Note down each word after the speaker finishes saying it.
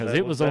Because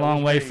it was a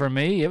long way for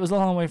me. It was a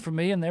long way for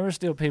me, and there were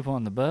still people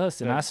on the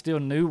bus, and I still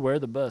knew where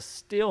the bus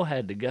still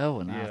had to go,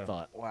 and I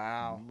thought,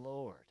 wow,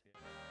 Lord.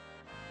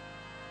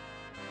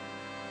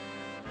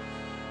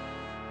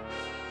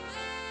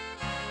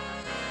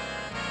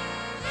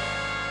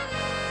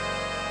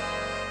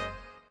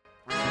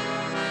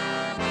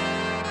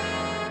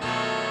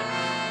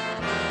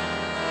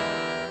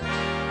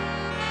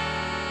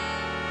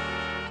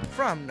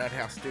 From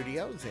Nuthouse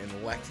Studios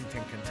in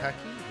Lexington, Kentucky,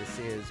 this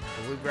is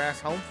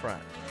Bluegrass Homefront.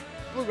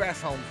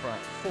 Bluegrass Homefront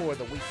for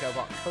the week of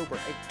October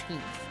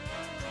 18th,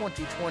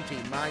 2020.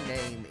 My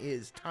name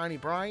is Tiny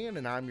Brian,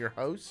 and I'm your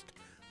host.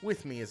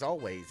 With me, as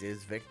always,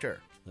 is Victor.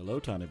 Hello,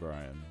 Tiny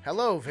Brian.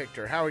 Hello,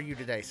 Victor. How are you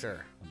today,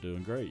 sir? I'm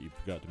doing great. You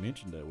forgot to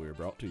mention that we are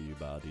brought to you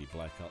by the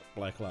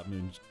Black Light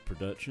Moon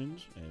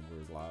Productions, and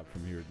we're live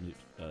from here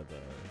at the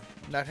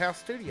Nuthouse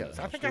Studios.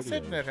 I think I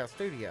said Nuthouse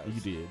Studios.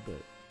 You did,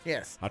 but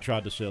yes, I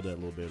tried to sell that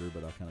a little better,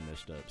 but I kind of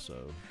messed up. So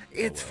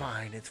it's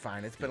fine. It's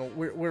fine. It's been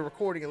we're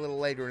recording a little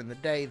later in the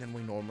day than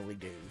we normally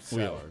do. So.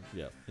 We are.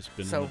 Yeah, it's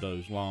been one of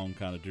those long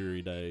kind of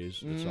dreary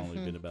days. It's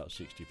only been about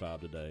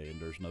 65 today,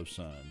 and there's no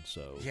sun.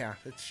 So yeah,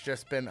 it's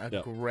just been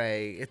a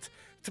gray. It's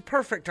a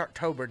perfect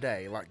October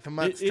day. Like the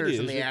Munsters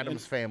and the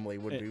Addams family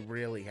would be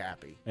really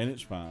happy. And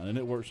it's fine, and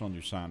it works on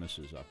your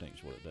sinuses. I think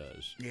is what it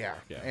does. Yeah,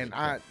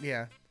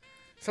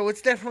 So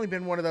it's definitely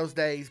been one of those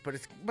days, but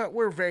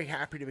we're very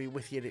happy to be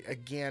with you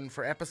again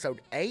for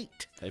episode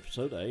 8.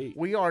 Episode 8.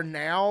 We are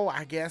now,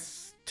 I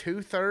guess,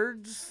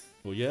 2/3,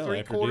 well, yeah,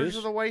 3/4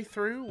 of the way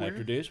through.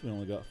 After this, we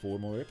only got 4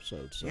 more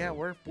episodes. So, yeah,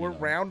 we're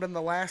rounding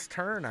the last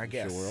turn, I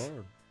guess. Sure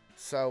are.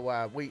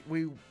 So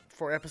we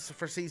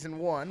for season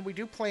 1, we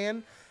do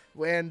plan.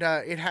 And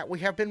we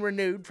have been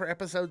renewed for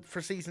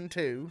season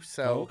 2,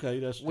 so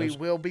we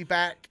will be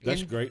back.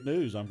 That's great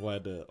news. I'm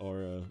glad that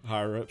our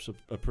higher ups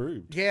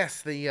approved.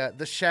 Yes, the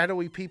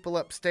shadowy people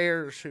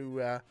upstairs who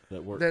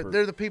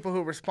they're the people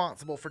who are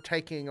responsible for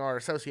taking our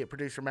associate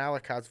producer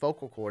Malachi's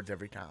vocal cords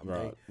every time.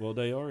 Right. Well,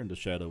 they are in the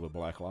shadow of a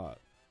black light.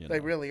 They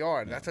really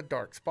are. That's a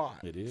dark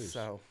spot. It is.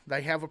 So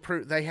they have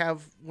approved. They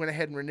have went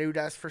ahead and renewed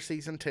us for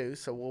season 2.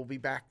 So we'll be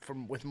back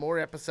with more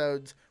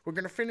episodes. We're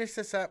going to finish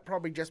this up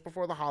probably just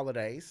before the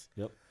holidays.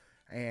 Yep.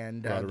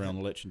 And right around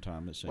election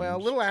time, it seems. Well,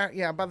 a little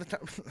by the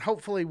time.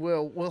 Hopefully,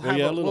 we'll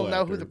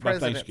know who the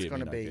president's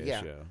going to be.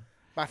 Guess,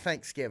 by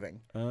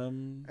Thanksgiving.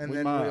 And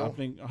then I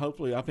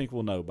think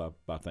we'll know by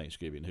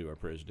Thanksgiving who our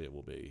president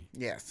will be.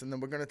 Yes, and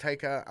then we're going to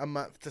take a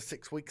month to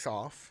 6 weeks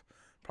off.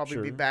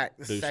 Probably be back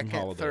the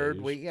second, third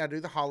week. Yeah,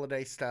 do the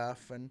holiday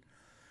stuff and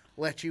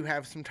let you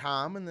have some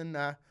time, and then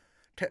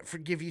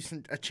give you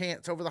a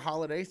chance over the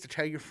holidays to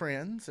tell your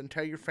friends and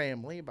tell your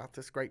family about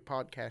this great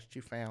podcast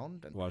you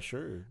found. And well,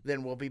 sure.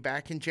 Then we'll be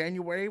back in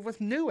January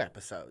with new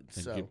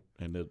episodes. And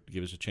they'll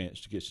give us a chance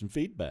to get some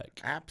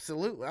feedback.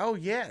 Absolutely. Oh,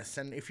 yes.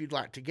 And if you'd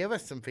like to give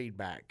us some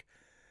feedback,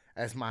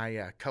 as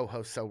my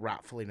co-host so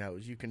rightfully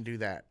knows, you can do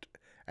that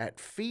at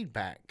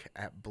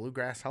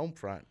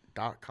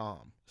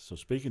feedback@bluegrasshomefront.com. So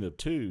speaking of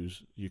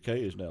twos, UK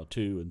is now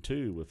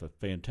 2-2 with a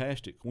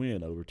fantastic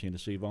win over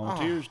Tennessee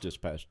Volunteers this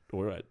past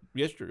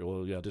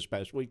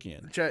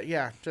weekend.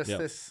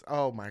 This.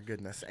 Oh my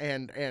goodness,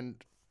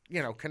 and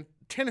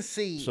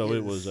Tennessee. So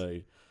it was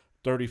a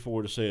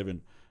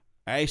 34-7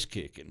 ass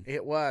kicking.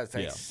 It was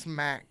a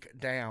smack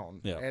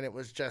down, and it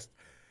was just.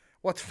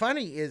 What's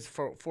funny is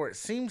for it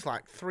seems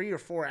like 3 or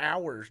 4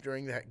 hours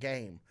during that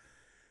game,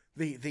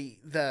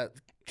 the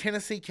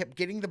Tennessee kept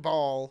getting the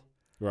ball.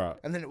 Right.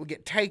 And then it would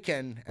get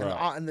taken,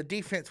 and the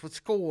defense would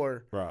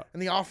score. Right. And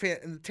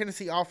the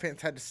Tennessee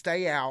offense had to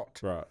stay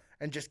out. Right.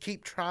 And just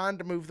keep trying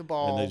to move the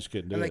ball. And they just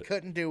couldn't do it. And they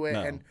couldn't do it.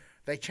 No. And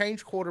they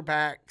changed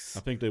quarterbacks.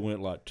 I think they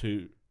went like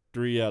 3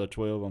 out of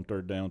 12 on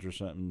third downs or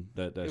something.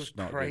 That's it was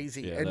not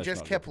crazy. Yeah, and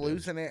just kept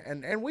losing it.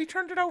 And we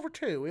turned it over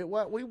too.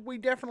 We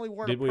definitely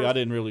weren't. Did we? I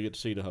didn't really get to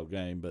see the whole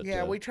game, but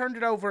we turned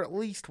it over at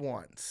least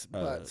once.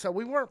 But so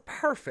we weren't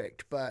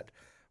perfect, but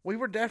we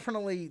were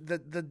definitely the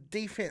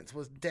defense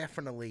was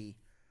definitely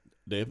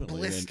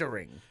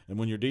blistering. And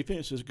when your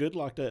defense is good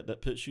like that,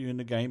 that puts you in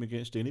the game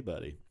against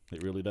anybody.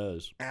 It really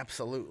does.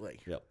 Absolutely.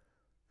 Yep.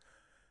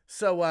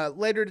 So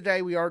later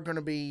today we are going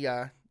to be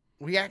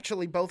we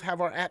actually both have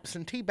our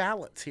absentee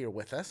ballots here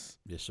with us.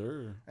 Yes,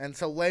 sir. And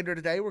so later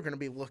today we're going to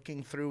be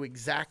looking through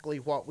exactly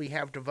what we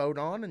have to vote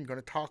on and going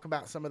to talk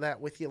about some of that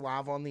with you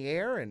live on the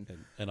air. And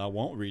I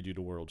won't read you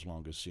the world's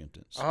longest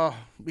sentence. Oh,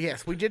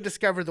 yes. We did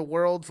discover the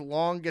world's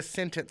longest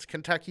sentence,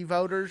 Kentucky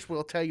voters.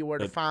 We'll tell you where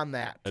to find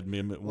that.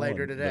 Amendment 1.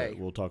 Later today.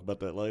 We'll talk about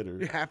that later.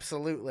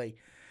 Absolutely.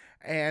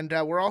 And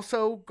we're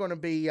also going to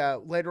be,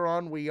 later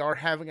on, we are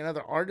having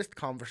another artist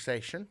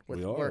conversation.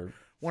 We are.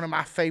 One of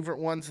my favorite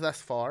ones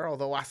thus far,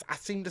 although I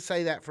seem to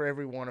say that for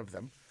every one of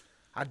them.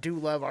 I do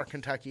love our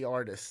Kentucky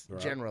artists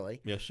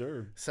generally. Yes,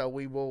 sir. So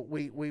we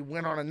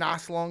went on a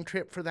nice long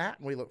trip for that,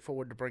 and we look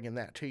forward to bringing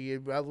that to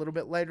you a little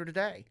bit later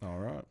today. All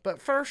right. But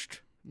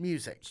first,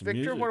 music.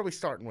 Victor, what are we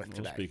starting with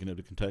today? Speaking of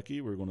the Kentucky,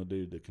 we're going to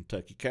do the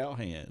Kentucky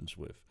Cowhands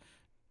with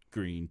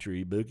Green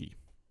Tree Boogie.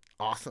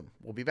 Awesome.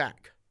 We'll be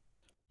back.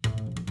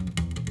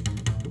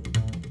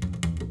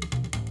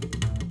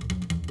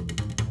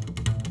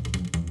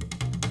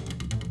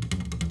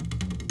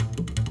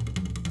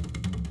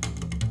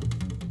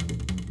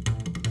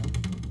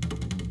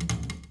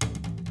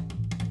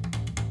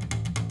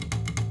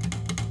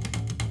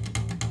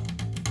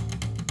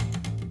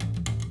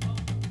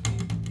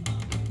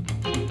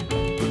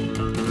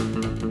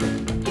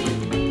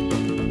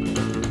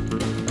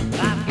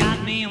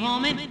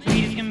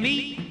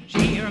 meet.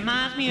 She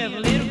reminds me of a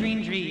little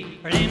green tree.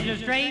 Her limbs are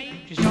straight,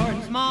 she's short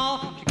and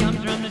small. She comes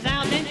from the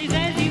south and she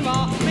says you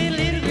all. Well,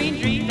 little green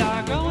trees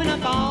are growing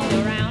up all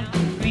around.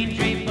 Green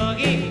tree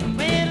boogie.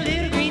 Well,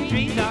 little green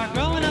trees are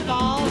growing up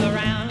all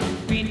around.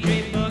 Green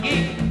tree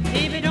boogie.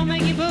 If it don't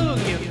make you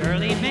boogie, it'll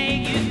surely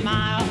make you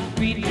smile.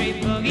 Green tree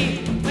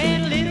boogie.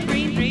 Well, little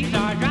green trees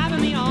are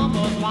driving me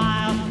almost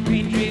wild.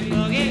 Green tree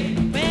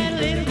boogie. Well,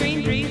 little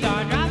green trees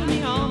are driving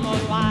me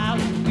almost wild.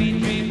 Green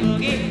tree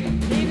boogie.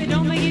 If it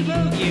don't make you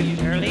boogie,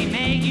 it'll surely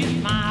make you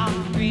smile.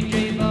 Green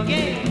tree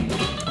boogie.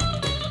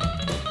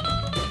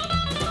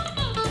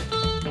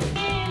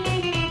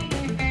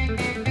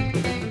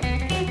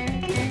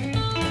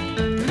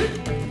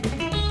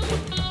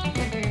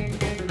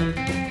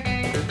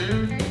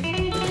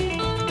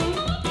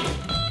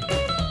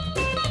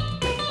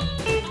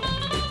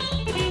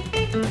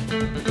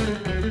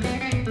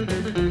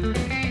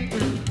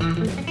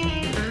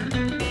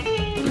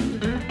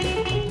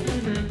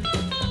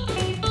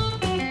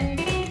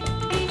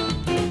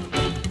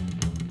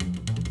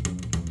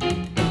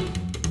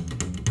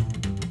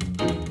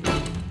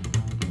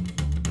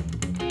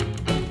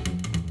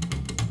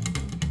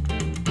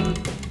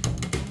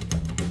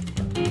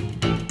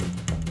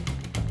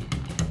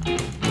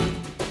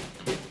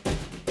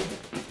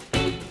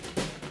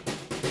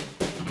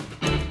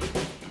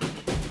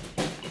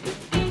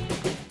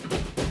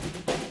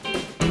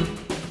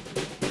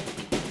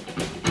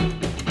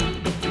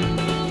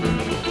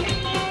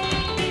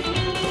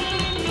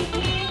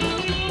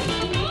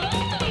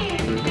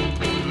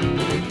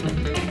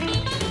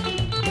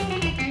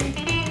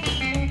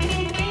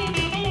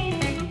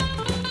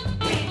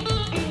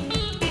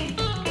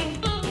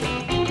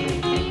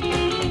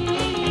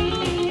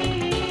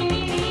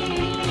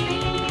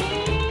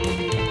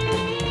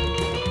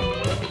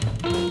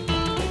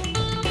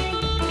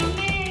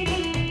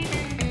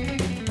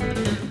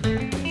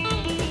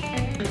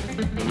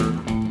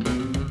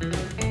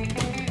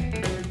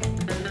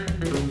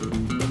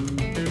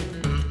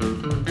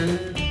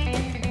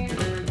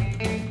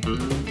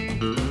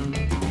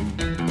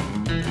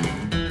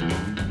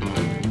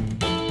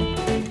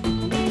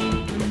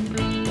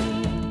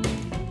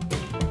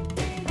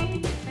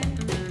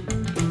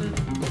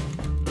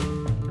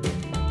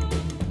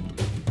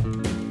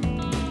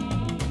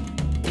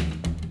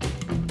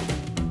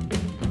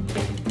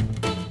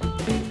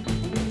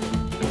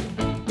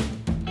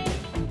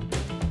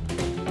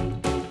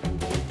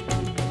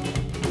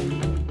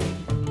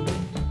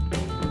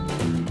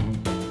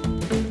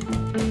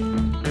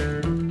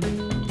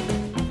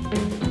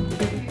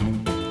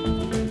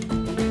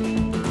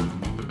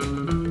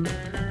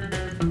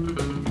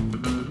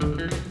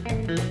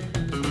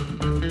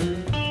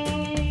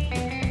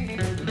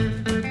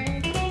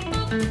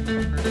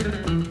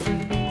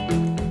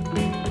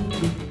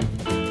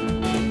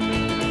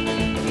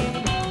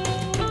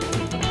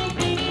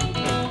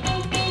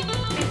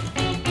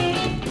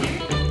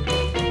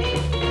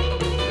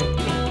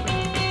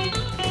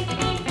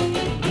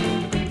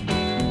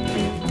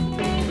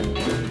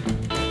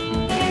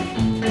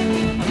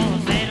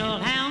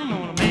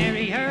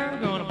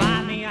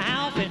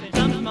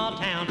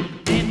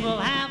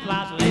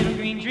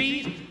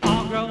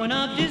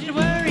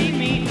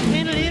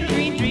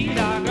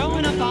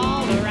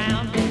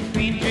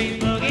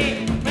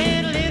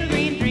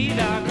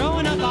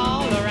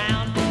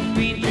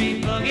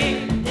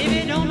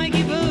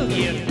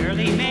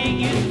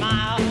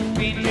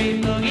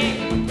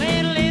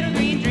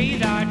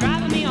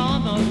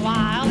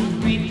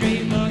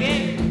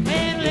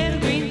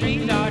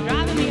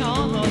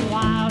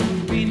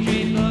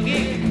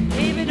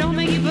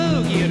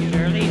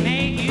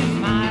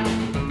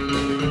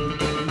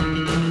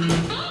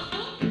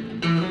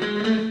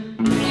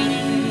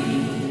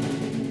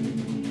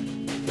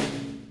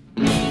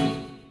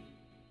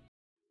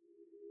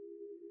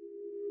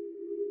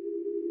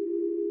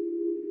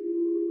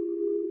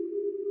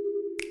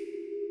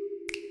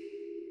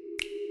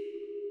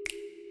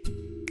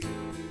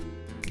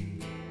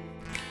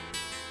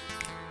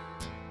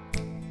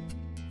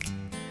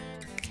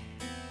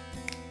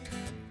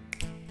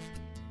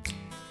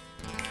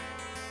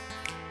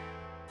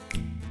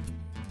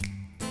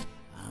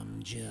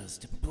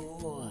 just a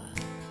poor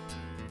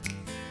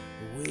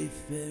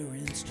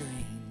wayfaring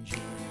stranger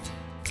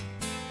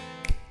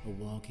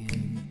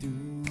walking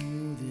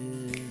through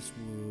this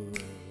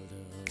world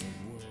of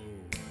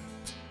woe.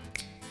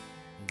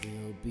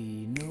 There'll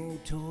be no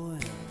toil,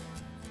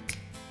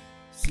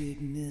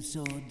 sickness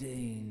or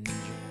danger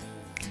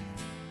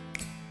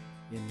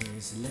in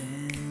this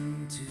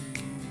land to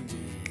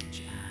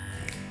which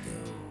I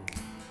go.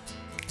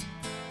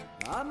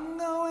 I'm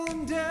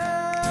going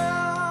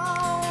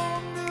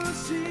down to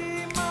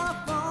see my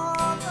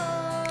father.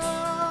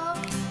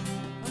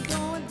 I'm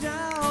going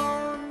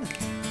down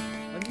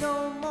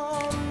no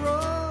more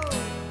road.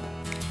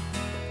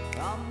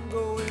 I'm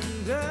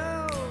going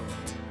down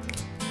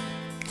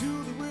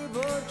to the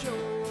river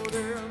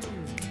Jordan.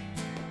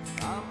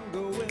 I'm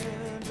going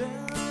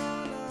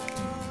down,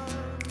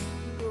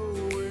 I'm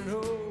going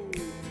home,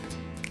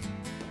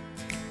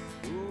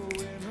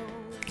 going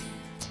home.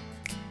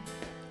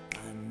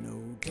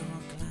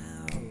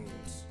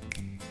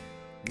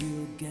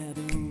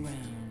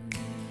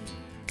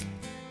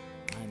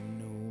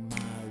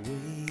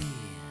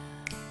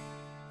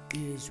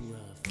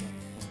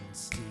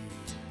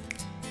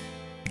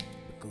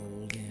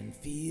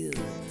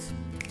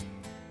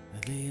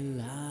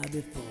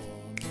 waited for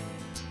me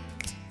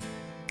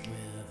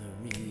where the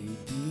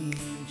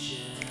redeemed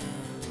shall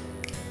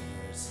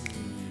ever see.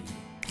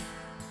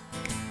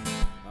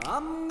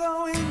 I'm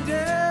going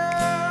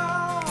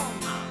down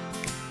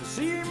to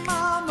see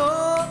my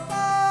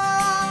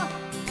mother.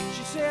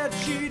 She said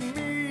she'd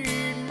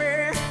meet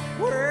me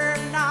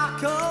when I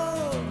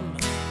come.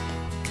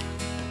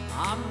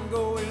 I'm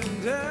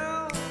going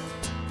down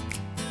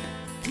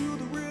to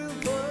the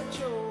river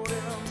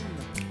Jordan.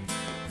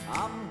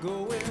 I'm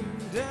going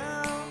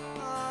down,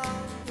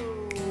 I'm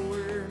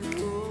going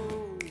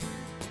home.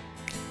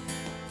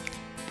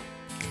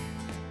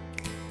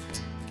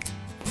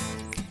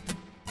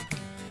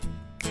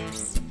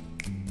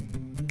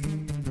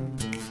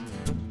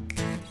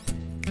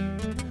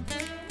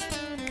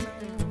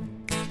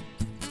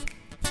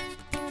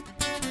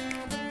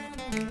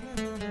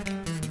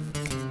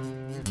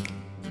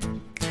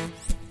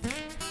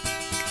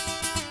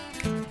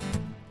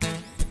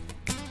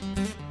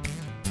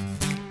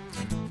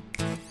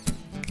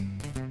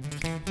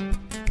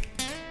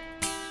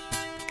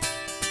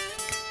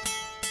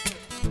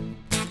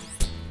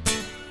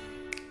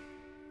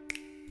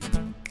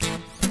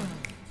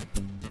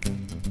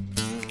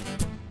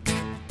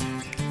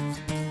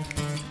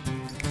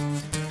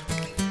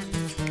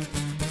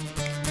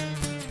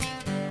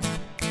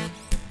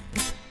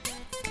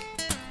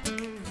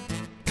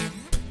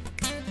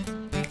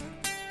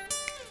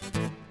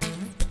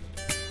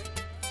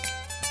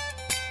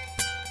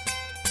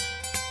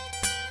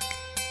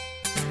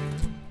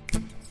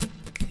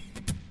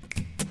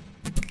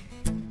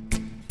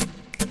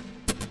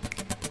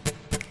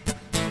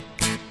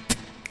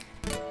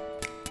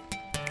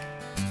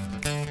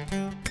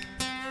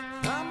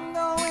 I'm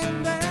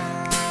going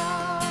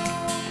down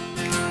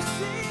to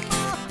see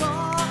my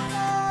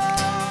father.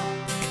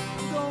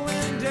 I'm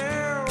going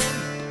down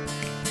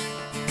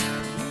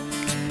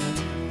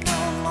no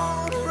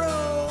more to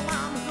roam.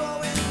 I'm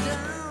going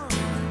down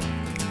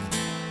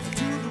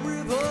to the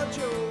river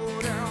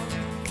Jordan.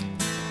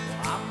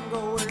 I'm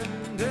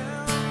going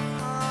down,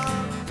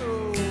 I'm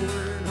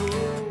going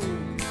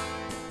home.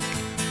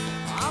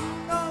 I'm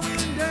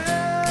going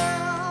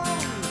down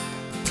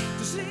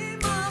to see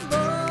my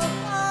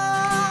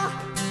mother.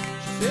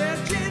 She said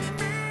she'd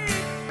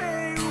meet me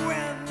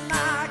when I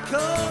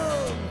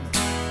come.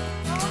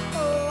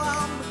 Oh,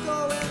 I'm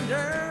going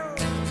down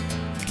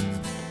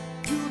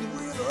to the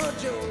river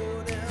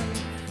Jordan.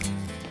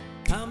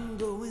 I'm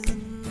going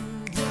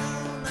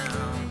down,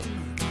 I'm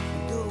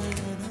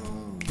going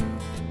home.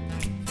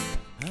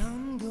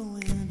 I'm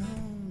going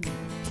home.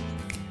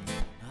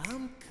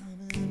 I'm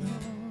coming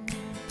home.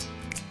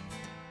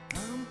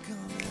 I'm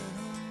coming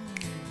home.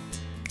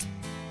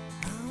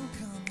 I'm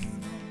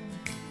coming home.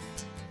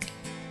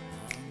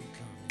 I'm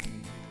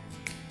coming home.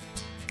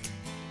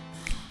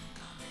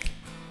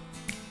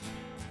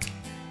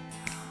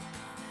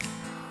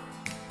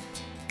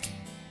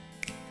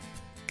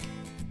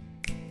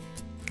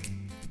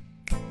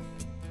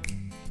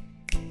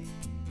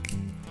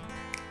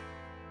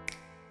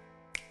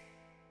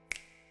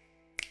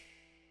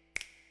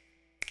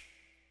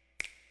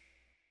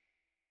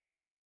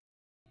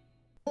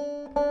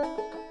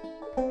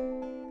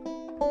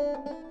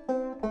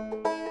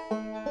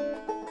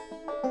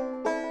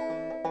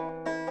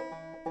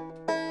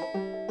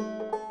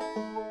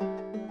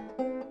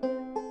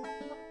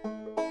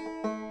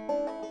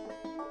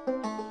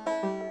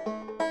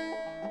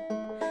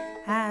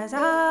 As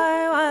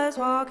I was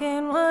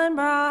walking one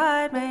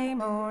bright May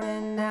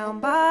morning down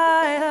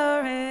by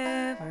the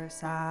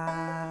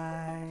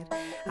riverside,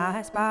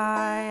 I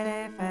spied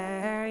a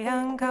fair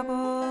young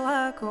couple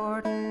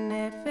a-courting.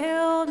 It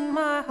filled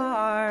my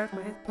heart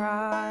with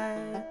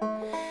pride.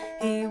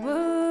 He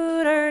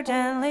wooed her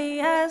gently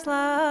as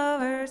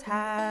lovers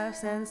have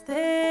since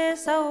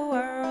this old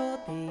world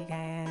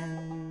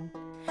began.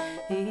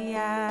 He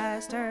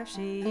asked her if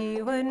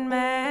she would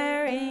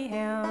marry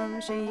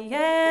him. She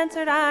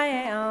answered, I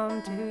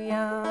am too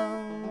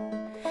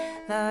young.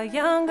 The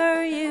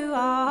younger you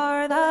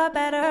are, the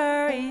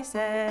better, he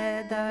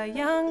said. The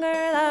younger,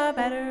 the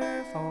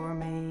better for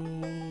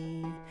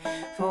me.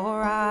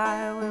 For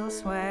I will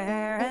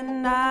swear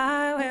and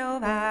I will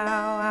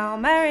vow I'll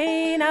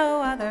marry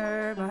no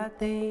other but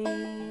thee.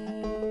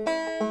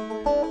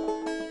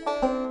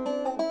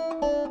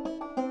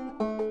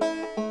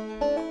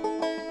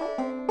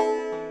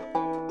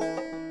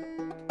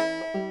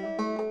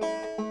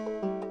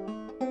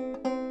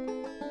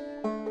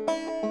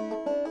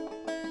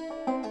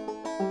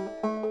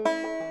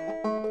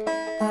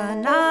 The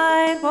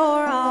night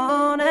wore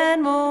on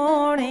and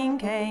morning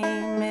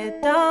came.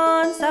 It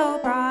dawned so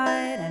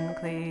bright and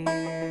clear.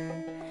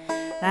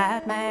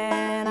 That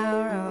man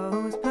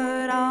arose,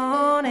 put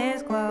on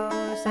his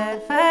clothes,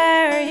 said,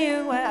 fare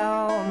you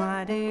well,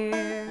 my dear.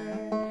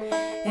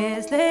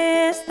 Is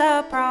this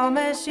the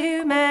promise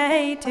you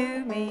made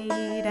to me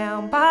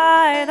down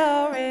by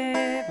the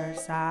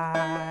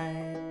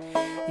riverside?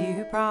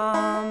 You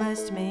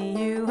promised me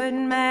you would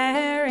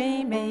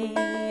marry me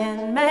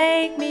and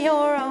make me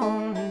your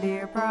own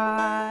dear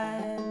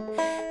bride.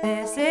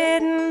 This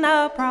isn't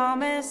a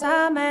promise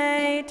I made.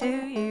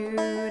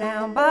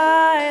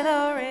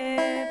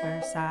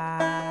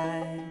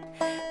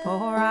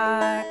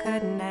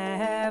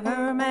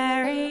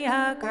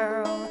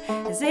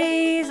 as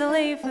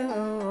easily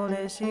fooled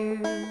as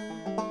you.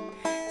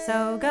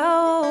 So go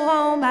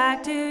on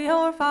back to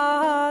your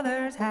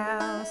father's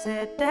house,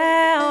 sit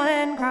down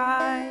and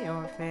cry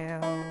your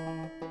fill.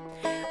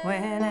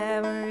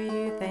 Whenever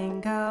you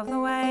think of the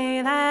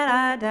way that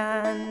I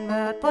done,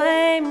 but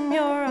blame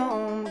your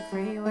own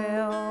free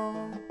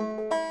will.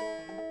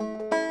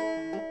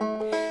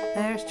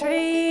 There's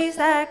trees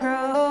that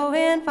grow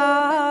in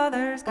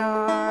father's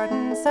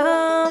garden,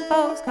 some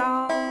folks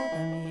call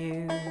them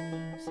yews.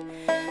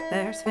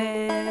 There's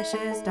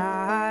fishes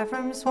die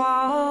from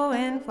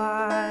swallowing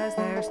flies,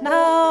 there's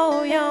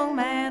no young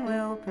man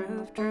will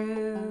prove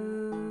true.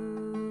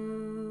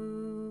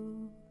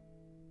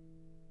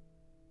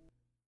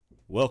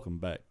 Welcome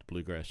back to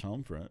Bluegrass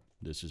Homefront.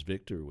 This is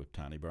Victor with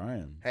Tiny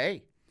Brian.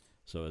 Hey.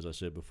 So as I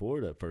said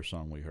before, that first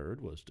song we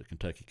heard was the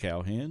Kentucky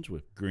Cowhens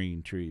with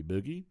Green Tree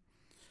Boogie,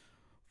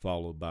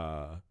 followed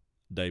by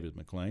David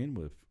McLean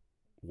with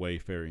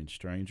Wayfaring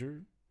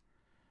Stranger,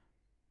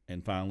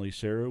 and finally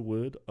Sarah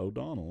Wood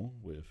O'Donnell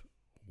with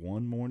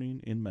One Morning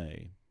in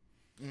May.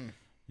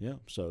 Yeah,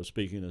 so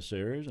speaking of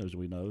Sarah, as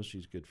we know,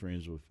 she's good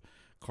friends with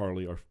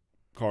Carly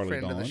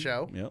Friend Dawn. of the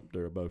show. Yep,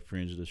 they're both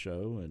friends of the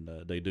show, and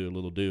they do a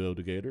little duo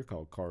together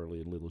called Carly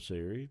and Little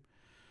Sari.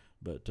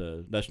 But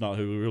that's not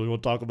who we really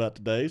want to talk about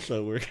today,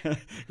 so we're going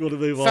to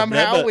move on.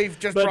 Somehow we've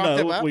just brought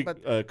them up.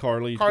 But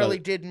Carly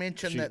did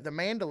mention that the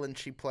mandolin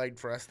she played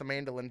for us, the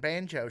mandolin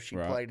banjo she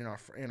played in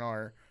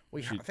our. I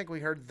think we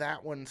heard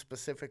that one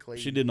specifically.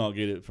 She did not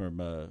get it from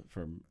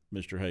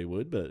Mr.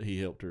 Haywood, but he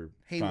helped her.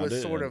 He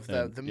was sort of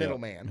the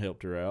middleman.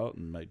 Helped her out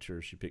and made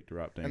sure she picked the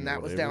right thing. And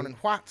that was down in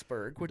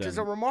Whitesburg, which is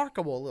a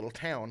remarkable little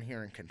town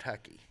here in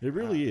Kentucky. It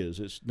really is.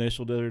 It's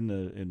nestled there in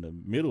the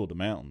middle of the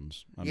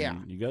mountains. I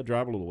mean, you got to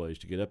drive a little ways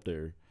to get up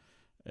there.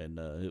 And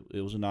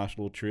it was a nice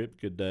little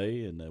trip, good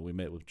day, and we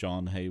met with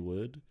John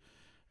Haywood.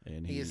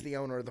 And he is the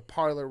owner of the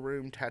Parlor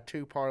Room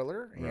Tattoo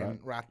Parlor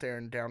right there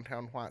in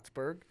downtown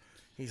Whitesburg.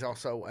 He's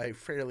also a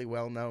fairly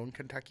well-known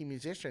Kentucky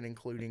musician,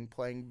 including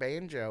playing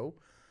banjo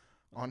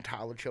on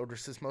Tyler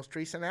Childress's most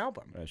recent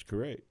album. That's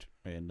correct.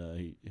 And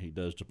he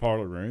does the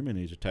Parlor Room, and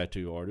he's a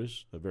tattoo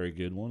artist, a very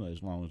good one,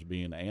 as long as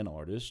being an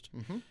artist.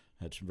 Mm-hmm.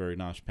 Had some very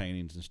nice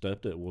paintings and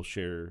stuff that we'll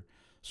share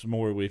some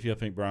more with you. I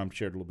think Brian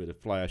shared a little bit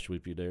of flash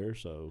with you there.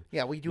 So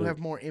yeah, we do have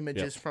more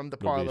images from the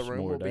Parlor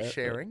Room we'll be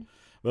sharing.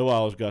 But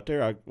while I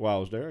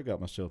was there, I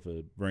got myself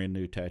a brand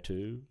new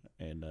tattoo,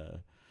 and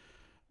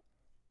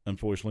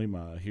unfortunately,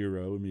 my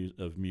hero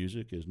of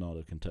music is not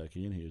a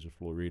Kentuckian. He is a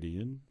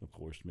Floridian, of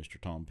course,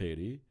 Mr. Tom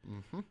Petty.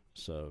 Mm-hmm.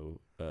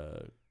 So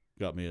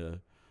got me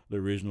the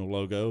original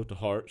logo, the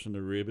hearts and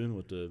the ribbon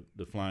with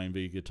the flying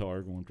V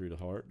guitar going through the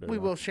heart. We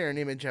will share an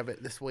image of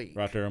it this week.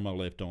 Right there on my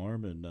left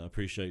arm, and I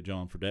appreciate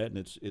John for that. And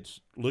it's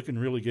looking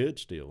really good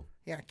still.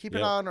 Yeah, keep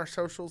an eye on our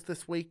socials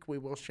this week. We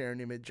will share an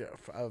image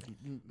of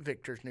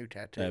Victor's new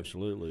tattoo.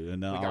 Absolutely.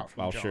 And now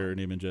I'll share an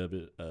image of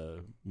it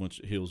once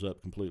it heals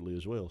up completely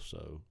as well.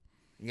 So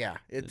yeah,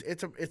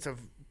 it's a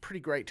pretty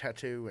great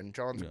tattoo, and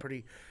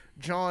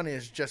John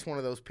is just one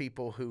of those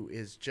people who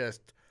is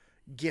just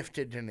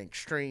gifted and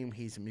extreme.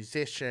 He's a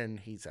musician.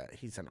 He's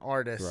an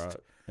artist. Right.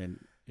 And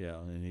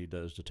he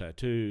does the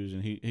tattoos,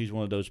 and he's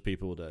one of those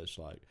people that's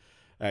like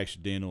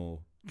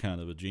accidental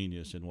kind of a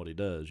genius in what he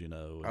does, you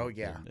know. Oh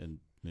yeah. And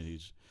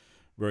he's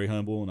very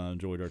humble, and I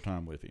enjoyed our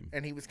time with him.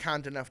 And he was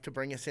kind enough to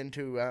bring us in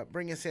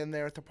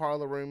there at the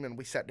Parlor Room, and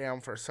we sat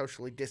down for a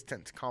socially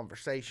distanced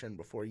conversation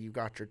before you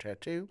got your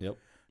tattoo. Yep.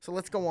 So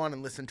let's go on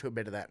and listen to a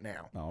bit of that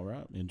now. All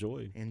right.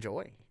 Enjoy.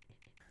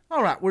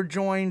 All right, we're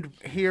joined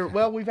here.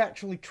 Well, we've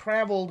actually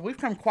traveled. We've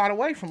come quite a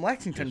way from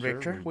Lexington, yes,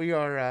 Victor. Sir. We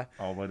are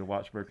all the way to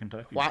Whitesburg,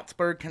 Kentucky.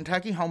 Whitesburg,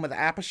 Kentucky, home of the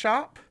Appa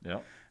Shop.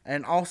 Yep.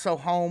 And also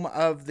home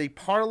of the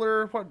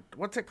Parlor.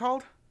 What's it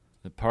called?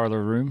 The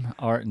Parlor Room,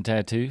 Art and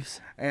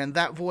Tattoos. And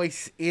that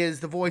voice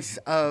is the voice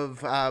of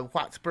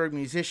Whitesburg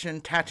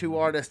musician, tattoo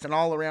artist, and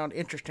all-around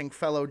interesting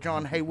fellow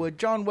John Haywood.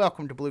 John,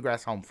 welcome to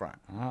Bluegrass Homefront.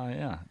 Oh,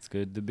 yeah. It's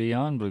good to be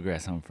on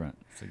Bluegrass Homefront.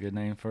 It's a good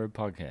name for a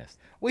podcast.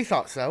 We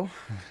thought so.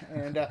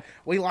 And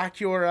we like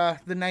the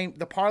name.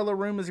 The Parlor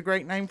Room is a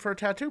great name for a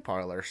tattoo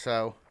parlor,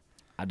 so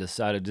I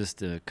decided just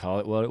to call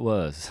it what it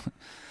was.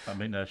 I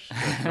mean, that's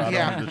right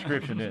on the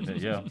description, isn't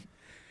it? Yeah.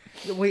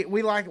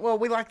 We like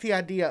the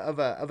idea of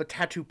a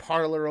tattoo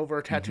parlor over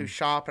a tattoo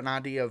shop, an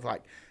idea of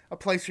like a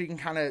place where you can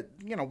kind of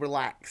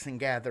relax and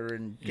gather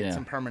and get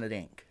some permanent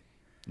ink.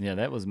 Yeah,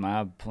 that was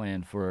my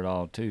plan for it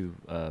all too.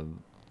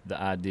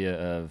 The idea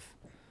of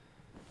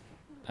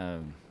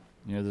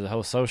the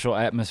whole social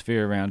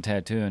atmosphere around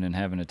tattooing and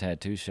having a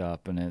tattoo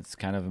shop, and it's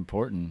kind of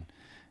important.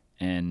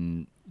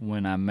 And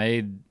when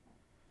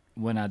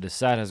I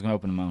decided I was going to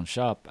open my own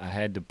shop,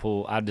 I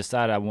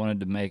decided I wanted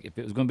to make, if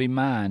it was going to be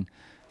mine,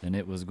 then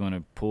it was going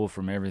to pull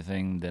from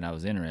everything that I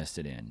was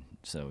interested in.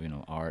 So,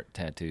 art,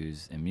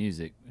 tattoos, and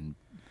music. And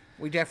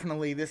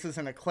this is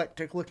an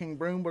eclectic looking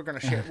room. We're going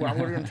to share. We're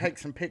going to take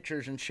some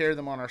pictures and share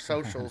them on our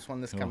socials when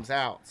this comes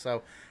out.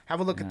 So have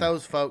a look at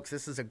those, folks.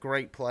 This is a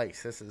great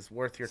place. This is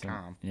worth your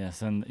time.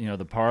 Yes, and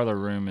the Parlor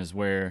Room is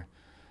where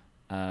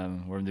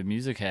the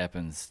music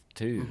happens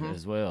too,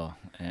 as well.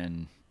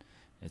 And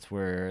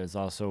It's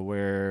also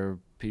where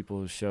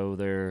people show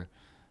their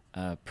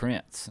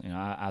prints. You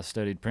know, I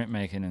studied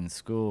printmaking in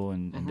school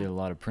and did a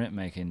lot of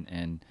printmaking,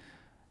 and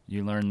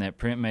you learn that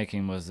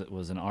printmaking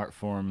was an art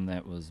form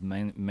that was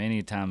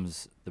many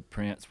times the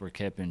prints were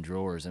kept in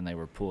drawers and they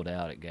were pulled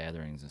out at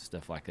gatherings and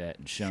stuff like that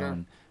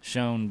and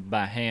shown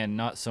by hand,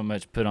 not so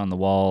much put on the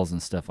walls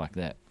and stuff like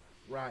that.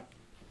 Right.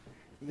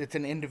 It's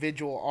an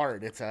individual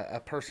art. It's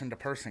a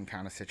person-to-person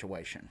kind of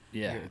situation.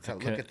 Yeah. It's a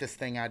look at this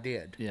thing I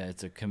did. Yeah,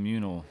 it's a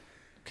communal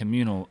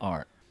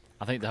art.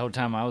 I think the whole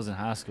time I was in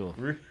high school.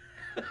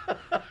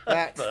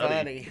 That's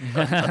funny.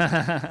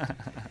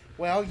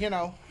 Well, you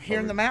know, here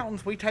in the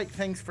mountains, we take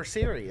things for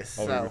serious.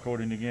 Are so. we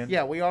recording again?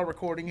 Yeah, we are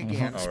recording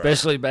again.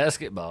 Especially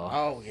basketball.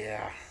 Oh,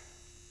 yeah.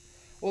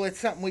 Well, it's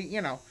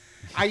something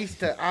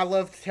I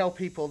love to tell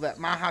people that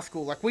my high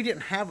school, like, we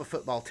didn't have a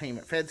football team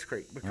at Feds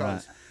Creek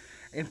because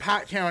in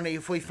Pike County,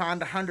 if we find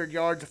 100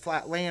 yards of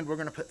flat land, we're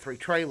going to put 3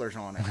 trailers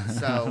on it.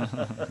 So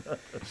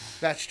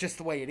that's just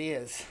the way it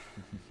is.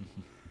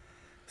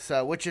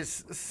 So, which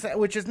is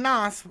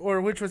nice,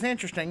 or which was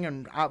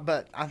interesting,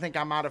 but I think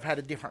I might have had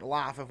a different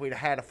life if we'd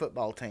had a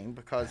football team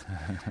because,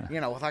 you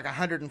know, with like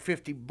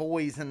 150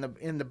 boys in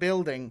the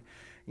building,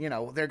 you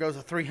know, there goes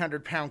a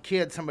 300-pound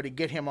kid. Somebody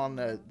get him on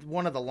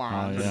one of the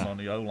lines. Put him on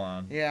the O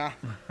line. Yeah.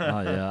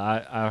 Oh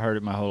yeah, I heard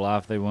it my whole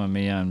life. They wanted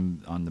me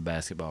on the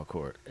basketball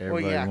court.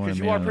 Everybody Well, yeah, wanted because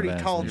me you are on the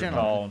pretty tall,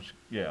 basketball gentleman.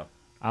 Yeah.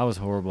 I was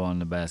horrible on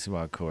the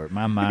basketball court.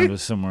 My mind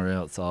was somewhere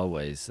else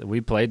always.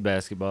 We played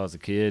basketball as a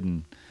kid,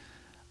 and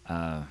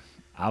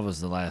I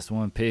was the last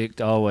one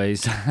picked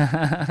always.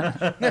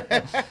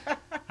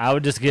 I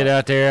would just get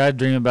out there. I'd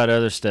dream about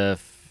other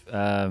stuff.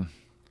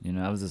 You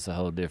know, I was just a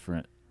whole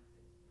different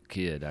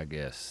kid, I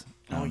guess.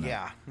 Oh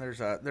yeah, there's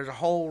a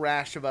whole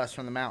rash of us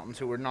from the mountains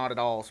who were not at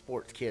all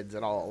sports kids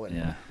at all. And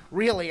Yeah.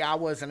 really, I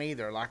wasn't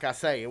either. Like I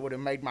say, it would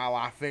have made my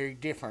life very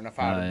different if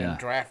I had yeah. been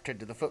drafted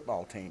to the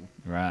football team.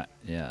 Right.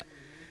 Yeah.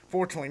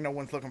 Fortunately, no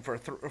one's looking for a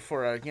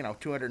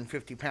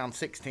 250-pound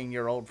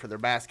 16-year-old for their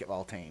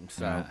basketball team.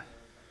 So Right.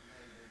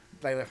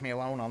 they left me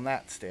alone on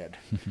that instead.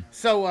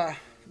 So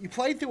you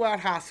played throughout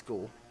high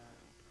school.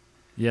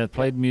 Yeah,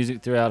 played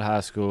music throughout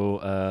high school,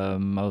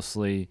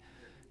 mostly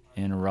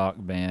in a rock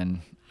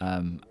band.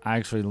 I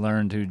actually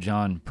learned who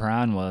John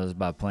Prine was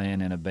by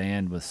playing in a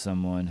band with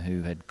someone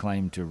who had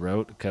claimed to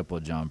wrote a couple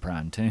of John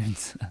Prine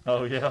tunes.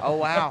 Oh, yeah. Oh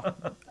wow.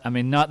 I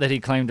mean, not that he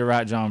claimed to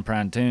write John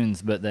Prine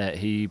tunes, but that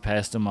he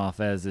passed them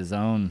off as his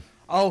own.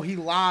 Oh, he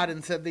lied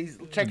and said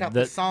check out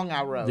the song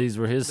I wrote. These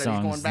were his that he's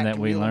going songs back that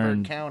to we Wheelenburg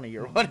learned. County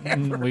or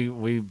whatever.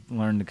 We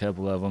learned a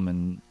couple of them,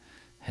 and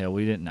hell,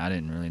 I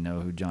didn't really know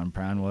who John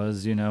Prine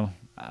was, you know.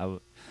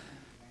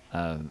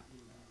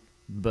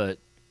 But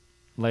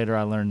later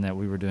I learned that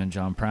we were doing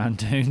John Prine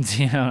tunes,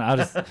 you know. I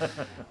just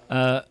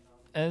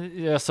and,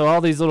 yeah, so all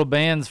these little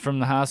bands from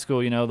the high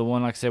school, you know, the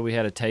one like I said we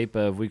had a tape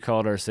of, we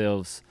called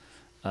ourselves,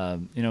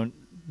 you know,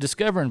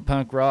 discovering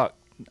punk rock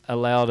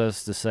allowed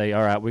us to say,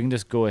 all right, we can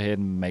just go ahead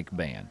and make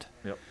band.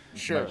 Yep.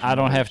 Sure. I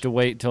don't have to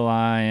wait till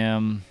I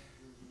am,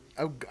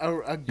 A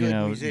good you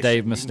know, musician.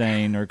 Dave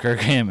Mustaine or Kirk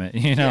Hammett.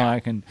 You know,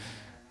 Yeah.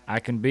 I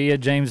can be a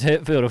James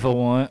Hetfield if I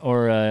want,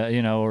 or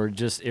you know, or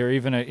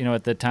even you know,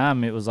 at the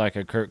time it was like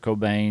a Kurt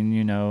Cobain.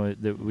 You know,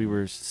 that we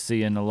were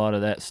seeing a lot of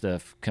that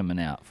stuff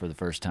coming out for the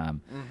first time.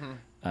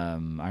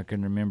 Mm-hmm. I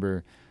can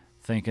remember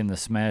thinking the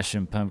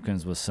Smashing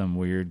Pumpkins was some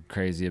weird,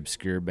 crazy,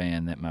 obscure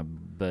band that my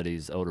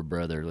buddy's older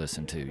brother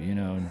listened to. You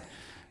know,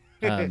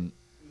 and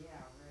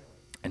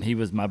he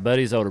was my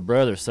buddy's older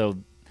brother. So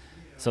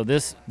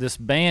this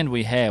band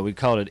we had, we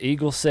called it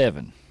Eagle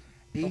 7.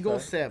 Eagle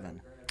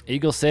 7.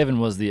 Eagle 7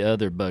 was the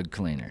other bug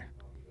cleaner.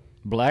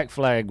 Black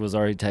Flag was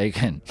already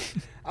taken.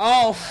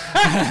 Oh.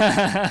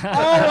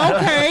 Oh,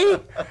 okay.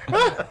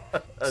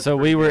 So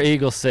we were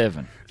Eagle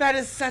 7. That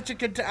is such a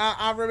good.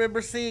 I remember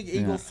seeing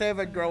Eagle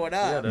 7 growing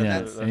up. Yeah,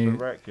 Yeah. that's a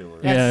rat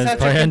killer. That's Yeah, such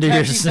it's a probably under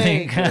your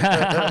Kentucky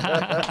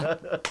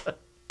sink.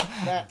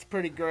 That's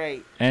pretty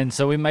great. And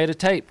so we made a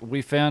tape.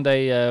 We found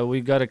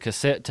we got a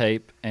cassette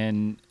tape,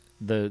 and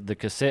the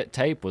cassette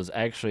tape was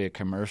actually a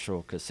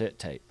commercial cassette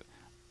tape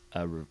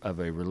of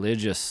a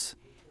religious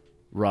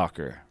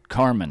rocker,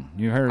 Carmen.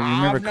 You remember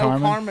I know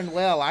Carmen? Carmen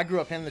well. I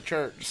grew up in the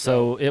church.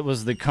 So it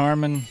was the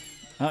Carmen.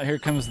 Oh, here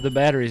comes the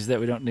batteries that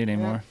we don't need Yeah,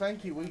 anymore.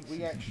 thank you.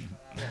 We actually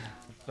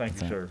Thank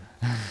you, sir.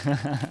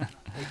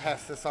 we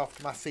passed this off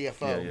to my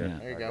CFO. Yeah.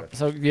 There you go.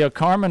 So yeah,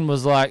 Carmen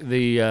was like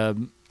the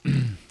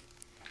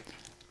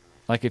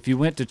like if you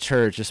went to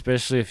church,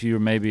 especially if you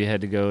maybe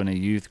had to go in a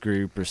youth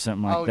group or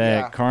something like Oh, that.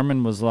 yeah.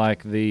 Carmen was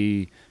like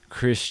the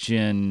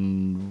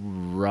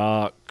Christian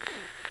rock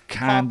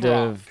kind Pop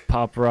of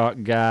pop rock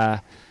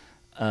guy.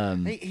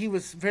 He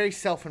was very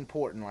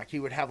self-important. Like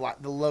he would have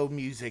like the low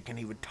music, and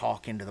he would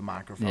talk into the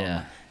microphone.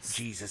 Yeah.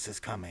 Jesus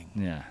is coming.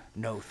 Yeah,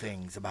 Know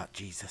things about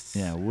Jesus.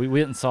 yeah. We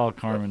went and saw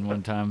Carmen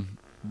one time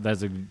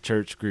as a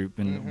church group,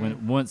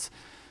 and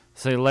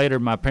later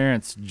my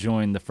parents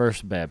joined the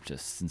First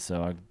Baptists, and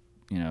so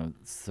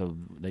so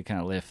they kind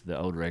of left the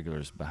old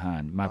regulars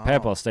behind. My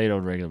papa stayed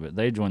old regular, but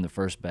they joined the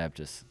First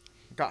Baptists.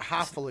 Got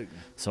highfalutin.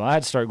 So I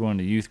had to start going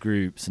to youth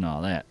groups and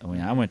all that. I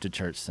mean, I went to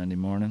church Sunday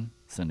morning,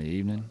 Sunday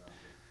evening,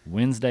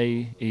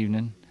 Wednesday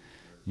evening,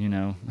 you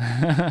know.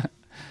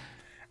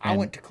 I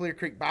went to Clear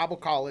Creek Bible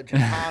College in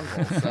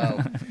Pineville,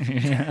 so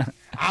Yeah.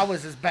 I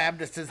was as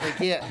Baptist as they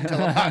get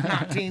until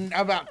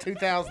about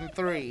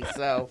 2003.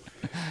 So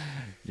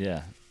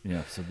Yeah.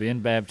 So being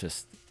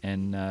Baptist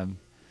and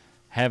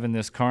having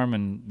this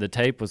Carmen, the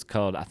tape was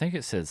called, I think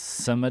it says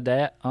Some of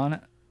Dat on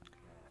it.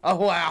 oh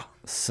wow,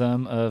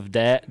 Some of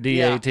Dat,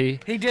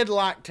 D-A-T. he did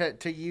like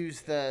to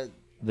use the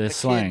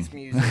slang. kids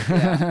music.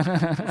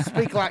 Yeah.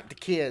 Speak like the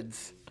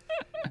kids.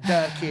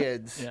 The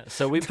kids. Yeah.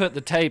 So we put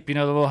the tape, the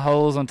little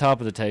holes on top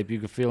of the tape. You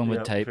could fill them with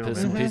Yep, tape. fill Put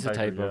them some with piece of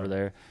paper, tape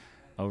yeah.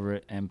 over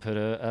it, and put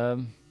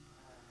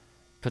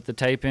the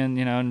tape in,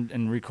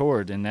 and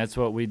record. And that's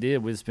what we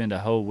did. We'd spend a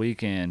whole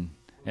weekend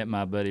at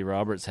my buddy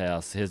Robert's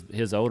house.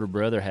 His older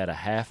brother had a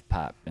half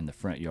pipe in the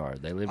front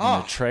yard. They lived in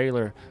a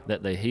trailer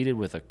that they heated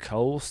with a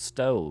coal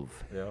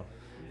stove. Yeah.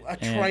 A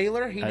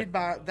trailer And heated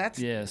by. That's.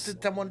 yes.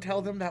 Did someone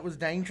tell them that was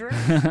dangerous?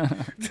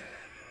 It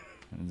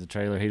was a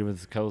trailer heated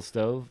with a coal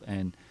stove,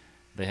 and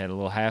they had a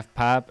little half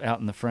pipe out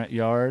in the front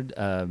yard.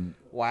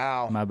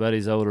 Wow. My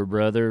buddy's older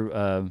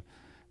brother,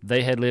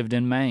 they had lived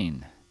in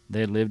Maine.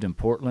 They had lived in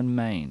Portland,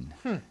 Maine,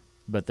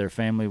 but their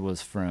family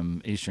was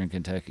from Eastern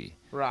Kentucky.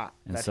 Right.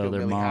 And That's so their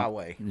Hillbilly mom,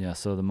 Highway. yeah.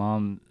 So the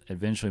mom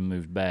eventually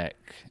moved back,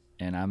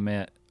 and I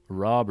met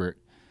Robert.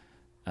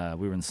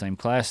 We were in the same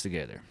class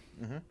together,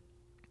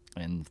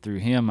 and through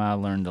him, I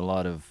learned a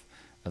lot of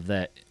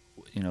that.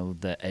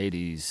 The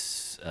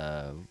 '80s,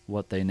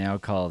 what they now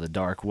call the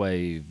dark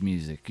wave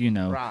music.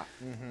 Right.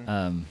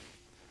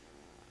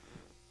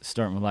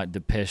 Starting with like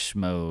Depeche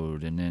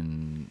Mode, and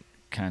then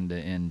kind of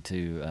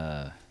into,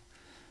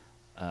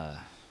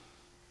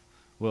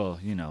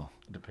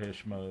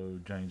 Depeche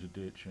Mode, Jane's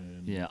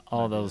Addiction. yeah,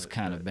 all maybe those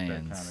kind of that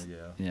bands.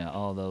 kinda, Yeah,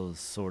 all those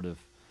sort of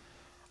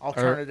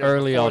Alternative.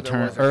 early before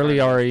there was early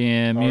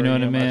alternative. REM, you know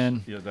what I REM,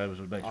 mean? Yeah, that was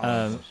a big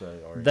say.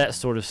 That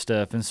sort of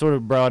stuff, and sort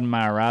of broadened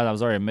my horizon. I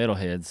was already a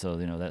metalhead, so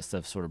that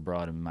stuff sort of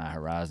broadened my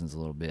horizons a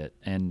little bit.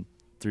 And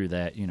through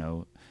that,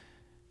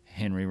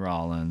 Henry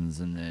Rollins,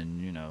 and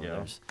then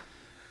there's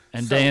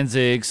and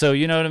Danzig. So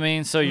you know what I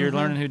mean. So you're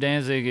learning who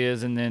Danzig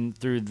is, and then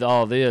through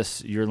all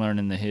this, you're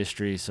learning the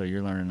history. So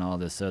you're learning all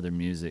this other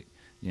music,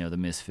 the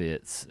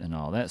Misfits and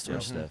all that sort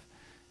of stuff.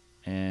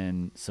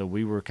 And so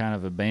we were kind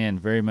of a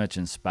band very much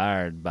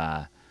inspired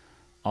by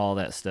all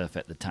that stuff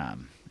at the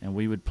time. And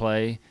we would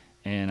play,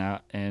 and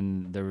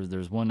there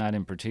was one night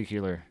in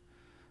particular,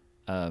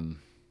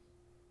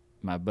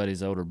 my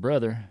buddy's older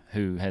brother,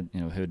 who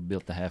had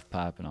built the half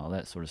pipe and all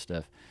that sort of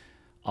stuff,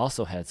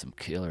 also had some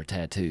killer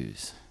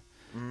tattoos.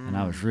 And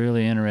I was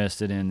really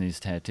interested in these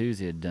tattoos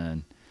he had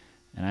done.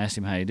 And I asked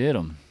him how he did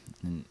them.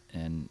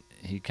 And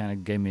he kind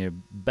of gave me a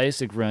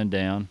basic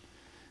rundown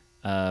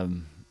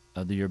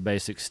of your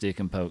basic stick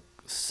and poke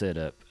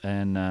setup.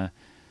 And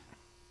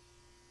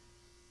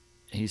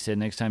he said,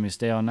 next time you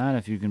stay all night,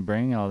 if you can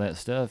bring all that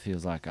stuff, he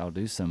was like, I'll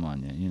do some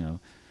on you,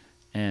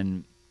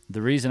 And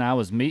the reason I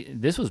was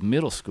this was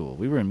middle school.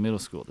 We were in middle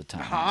school at the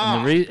time.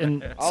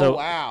 Oh,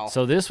 wow.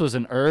 So this was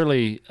an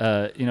early,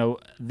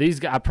 these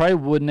guys, I probably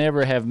would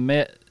never have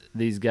met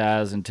these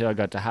guys until I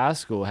got to high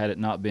school had it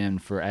not been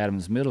for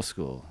Adams Middle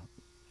School.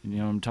 You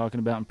know what I'm talking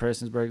about in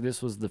Prestonsburg?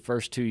 This was the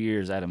first 2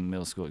 years Adams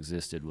Middle School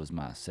existed, was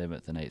my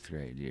 7th and 8th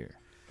grade year.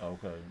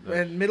 Okay.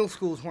 And middle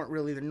schools weren't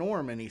really the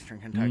norm in Eastern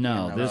Kentucky.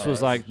 No, in this those was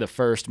days. like the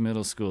first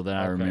middle school that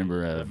I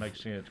remember That of.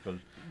 makes sense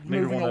because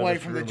moving away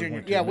from the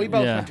junior. Yeah, we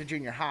both went to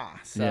junior high,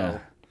 so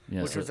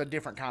which so- was a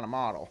different kind of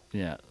model.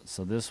 Yeah,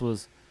 so this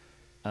was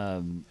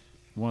one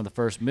of the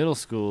first middle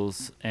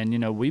schools, and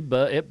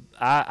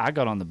I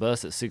got on the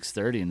bus at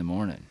 6:30 in the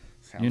morning.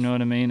 You know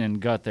what I mean, and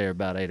got there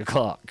about 8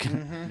 o'clock,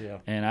 Yeah.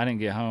 and I didn't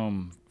get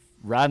home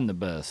riding the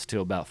bus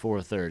till about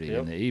 4:30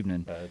 in the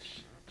evening.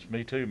 It's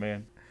me too,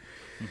 man.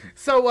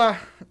 So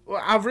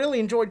I've really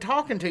enjoyed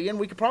talking to you, and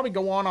we could probably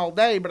go on all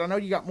day, but I know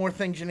you got more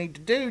things you need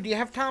to do. Do you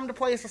have time to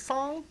play us a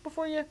song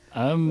before you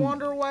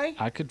wander away?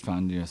 I could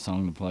find you a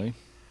song to play.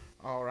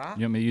 All right.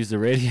 You want me to use the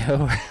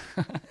radio?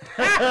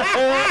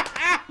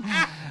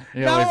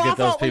 You No, always I get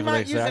those thought we people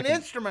might use an excited.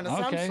 instrument of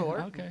some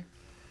sort. Okay.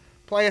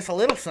 Play us a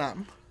little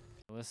something.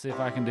 Let's see if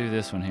I can do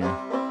this one here.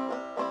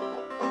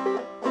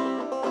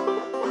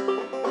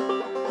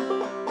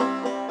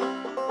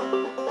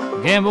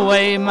 Gamble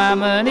away my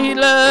money,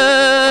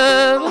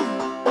 love.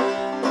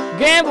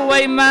 Gamble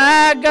away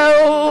my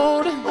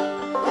gold.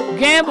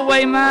 Gamble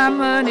away my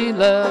money,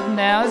 love.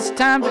 Now it's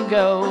time to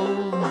go.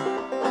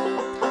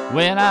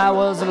 When I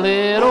was a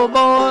little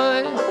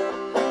boy,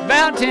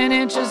 about 10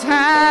 inches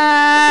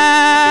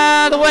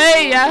high, the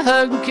way I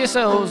hugged and kissed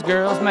those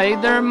girls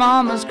made their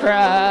mamas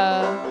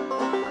cry.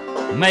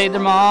 Made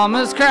their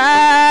mamas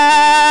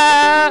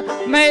cry.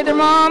 Made their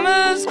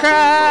mamas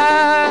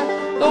cry.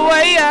 The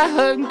way I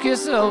hugged and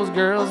kissed those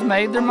girls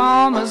made their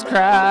mamas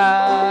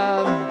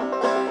cry.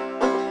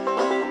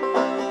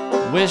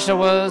 Wish I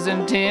was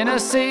in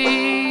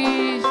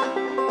Tennessee,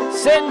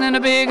 sitting in a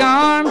big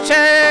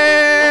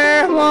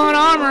armchair, one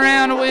arm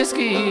around a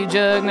whiskey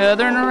jug,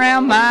 nothing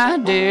around my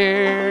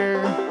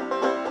dear.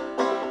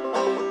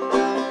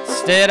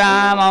 Instead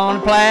I'm on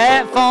the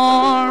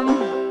platform,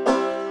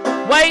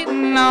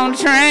 waiting on the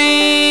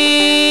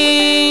train,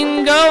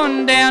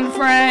 going down to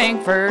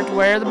Frankfurt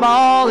where the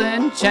ball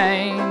and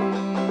chain.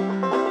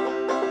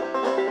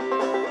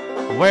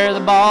 Where the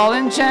ball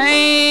and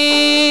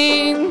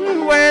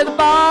chain, where the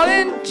ball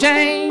and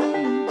chain.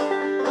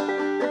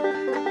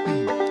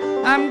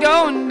 I'm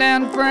going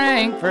down to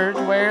Frankfurt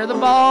where the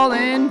ball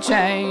and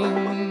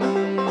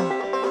chain.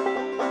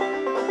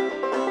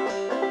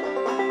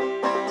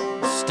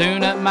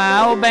 Tune up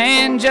my old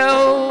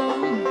banjo,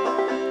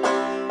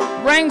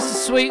 rings so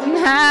sweet and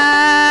high.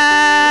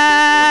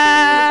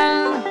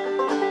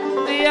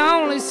 The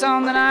only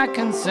song that I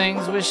can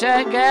sing's Wish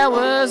That Gal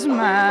Was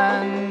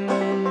Mine.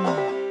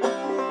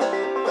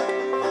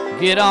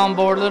 Get on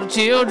board, little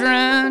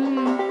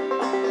children,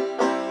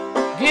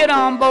 get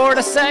on board,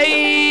 I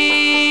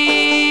say.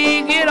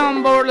 Get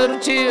on board, little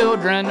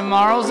children,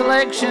 tomorrow's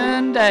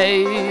election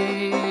day.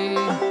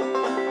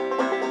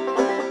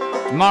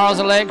 Tomorrow's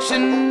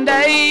election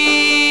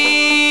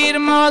day,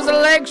 tomorrow's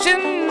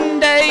election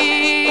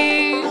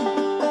day.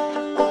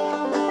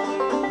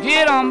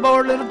 Get on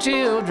board, little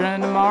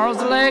children,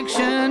 tomorrow's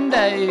election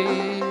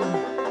day.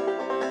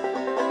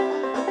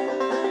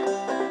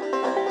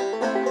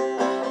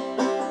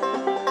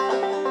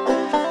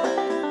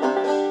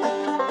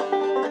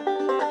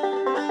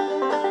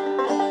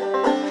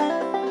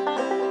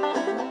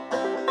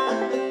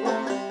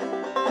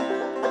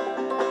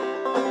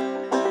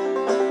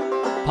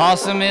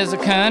 Possum is a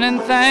cunning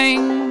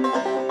thing,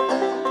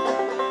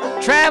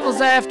 travels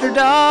after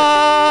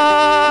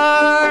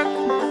dark.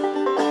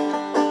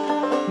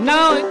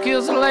 No, it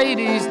kills the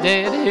ladies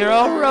dead here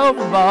on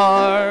Rover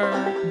Bar.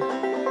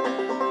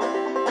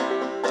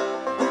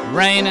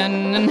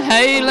 Raining and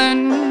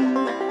hailing,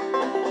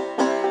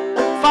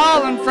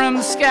 falling from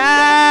the sky.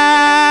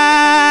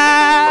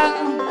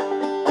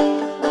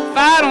 If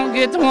I don't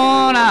get the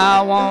one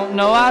I want,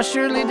 no, I'll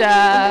surely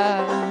die.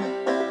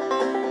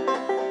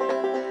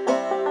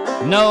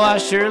 No, I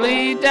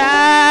surely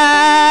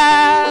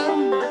die.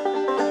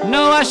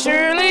 No, I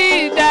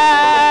surely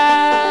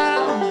die.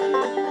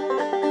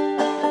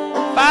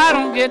 If I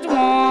don't get the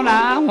one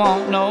I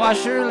want, no, I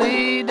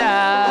surely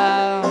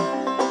die.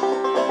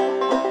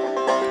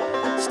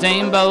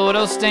 Steamboat,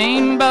 oh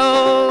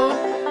steamboat,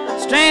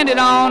 stranded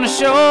on the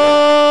shore.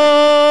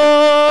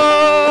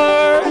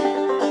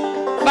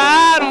 If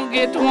I don't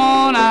get the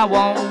one I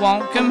want,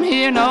 won't come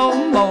here no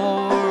more.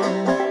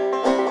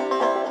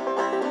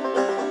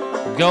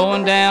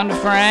 Going down to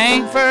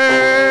Frankfurt,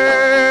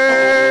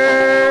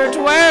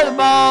 where the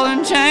ball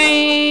and chain.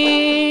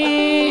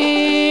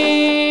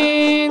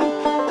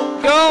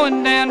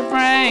 Going down to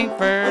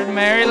Frankfurt,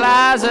 Mary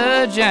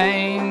Liza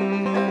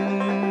Jane.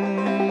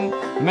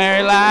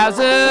 Mary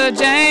Liza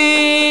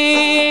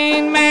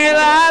Jane, Mary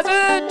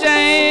Liza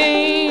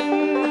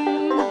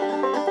Jane.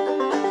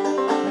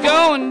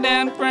 Going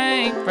down to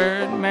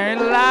Frankfurt, Mary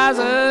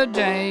Liza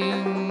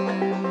Jane.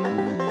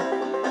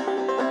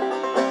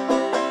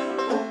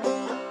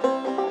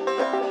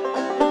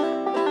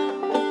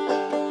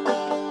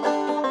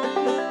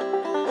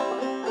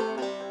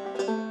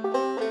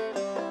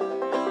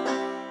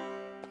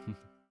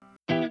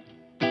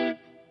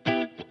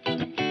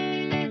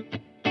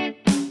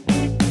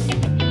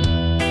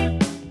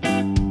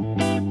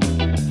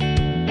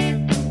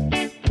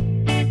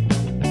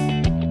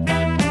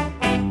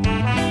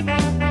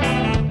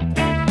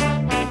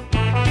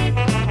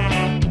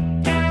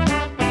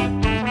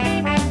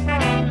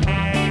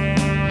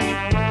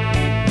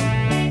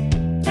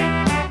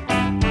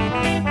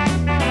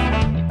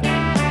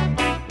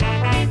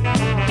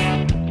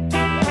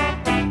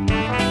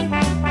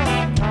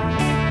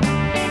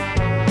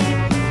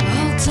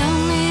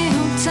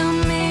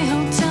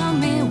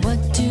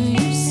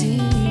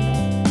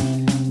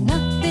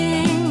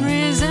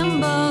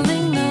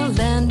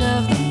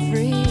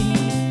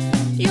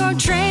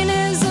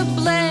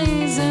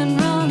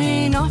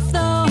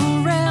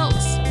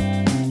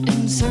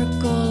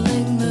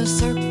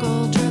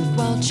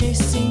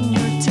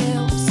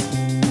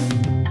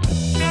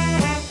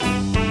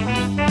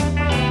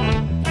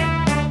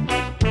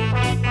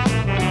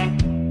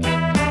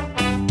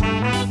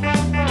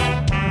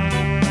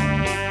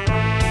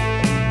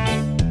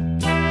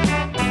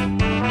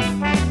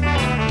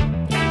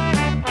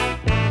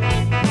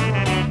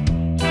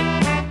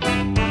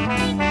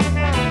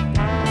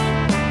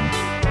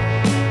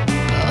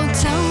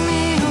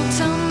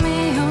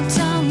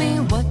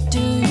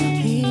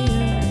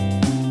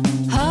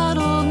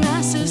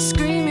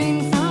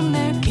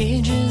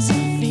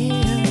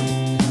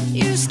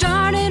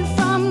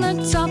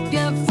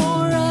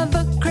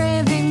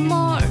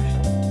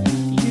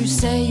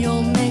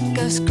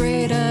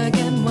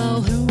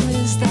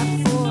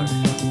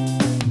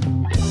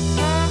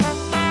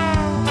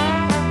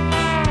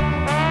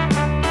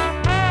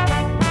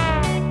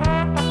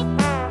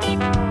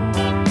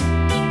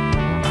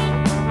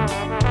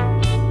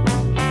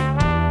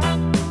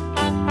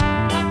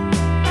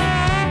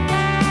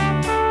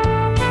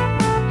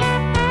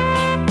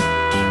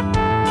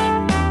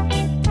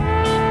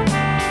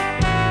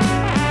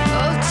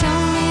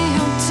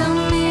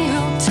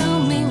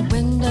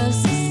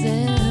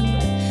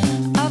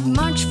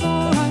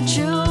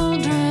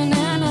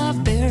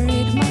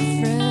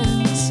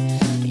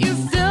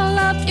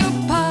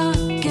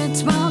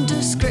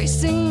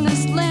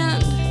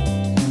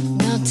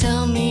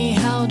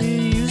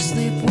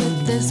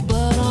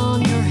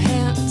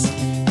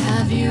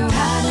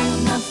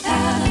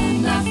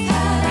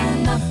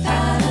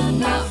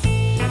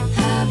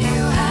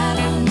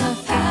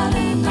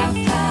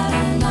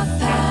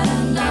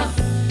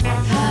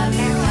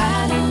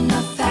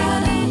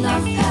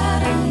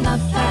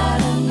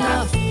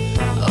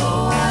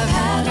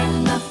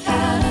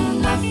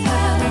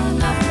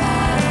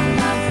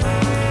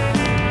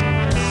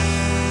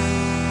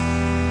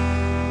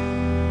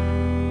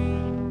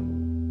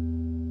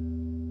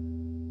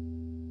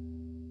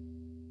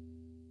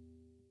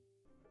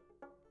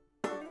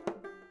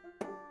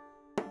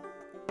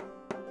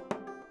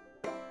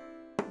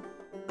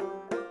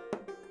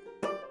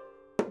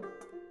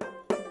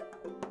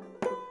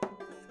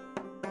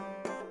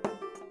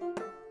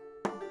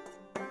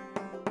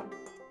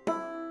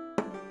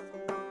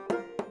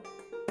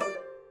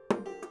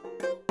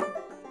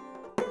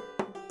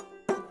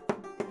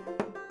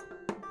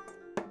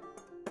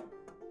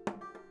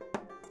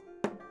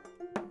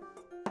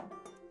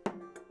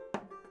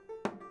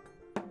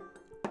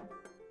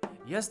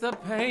 Yes, the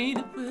pain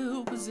it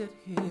will visit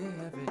here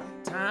every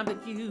time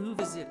that you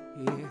visit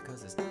here,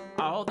 'cause it's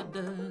all that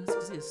does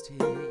exist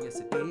here. Yes,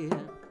 it is.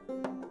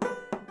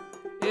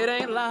 It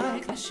ain't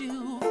likely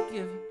she'll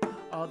forgive you.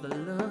 All the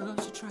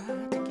love she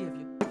tried to give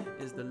you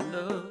is the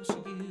love she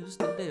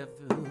used to live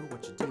through.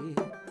 What you did,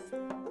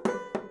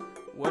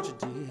 what you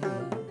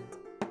did.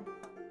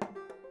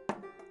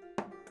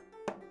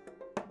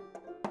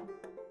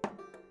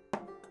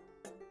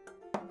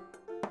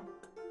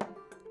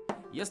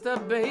 Yes, the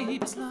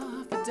babies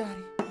love for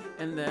daddy,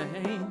 and there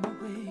ain't no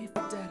way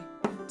for daddy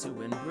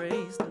to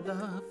embrace the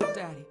love for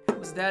daddy.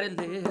 Was daddy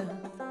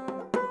live?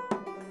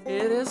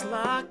 It is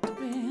locked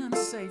up in a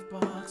safe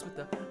box with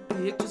the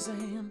pictures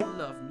and the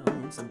love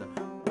notes and the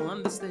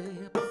one that's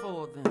there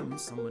before them.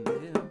 Someone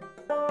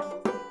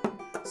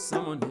else,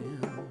 someone else.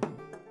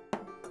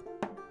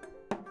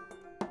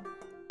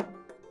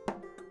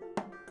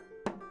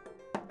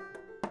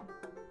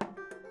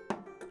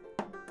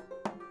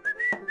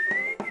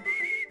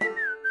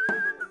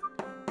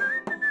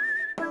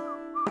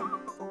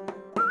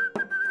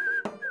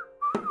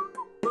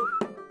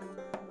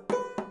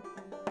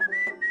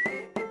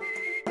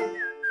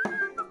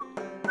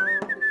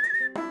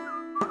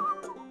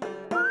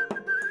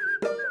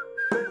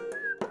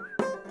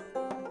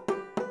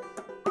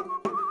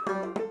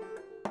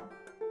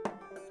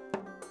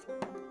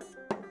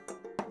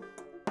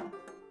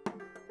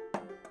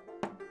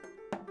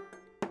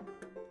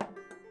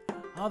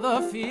 All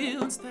the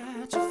feelings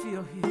that you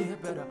feel here,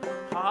 better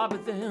harbor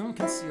them,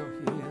 conceal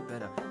here.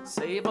 Better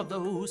save all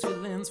those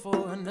feelings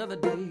for another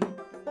day.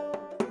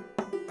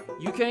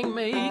 You can't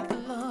make the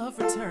love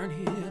return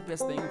here.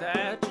 Best thing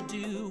that you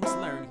do is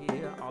learn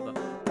here. All the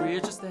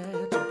bridges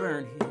that you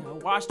burn here are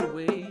washed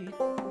away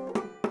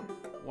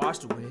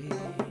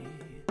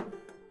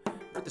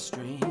with the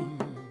stream,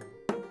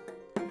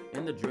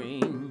 in the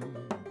dream,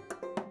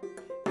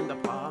 in the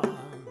park,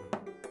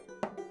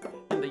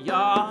 in the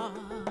yard.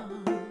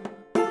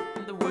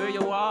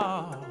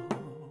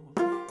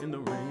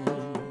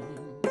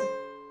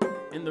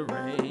 In the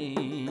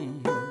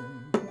rain,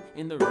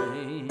 in the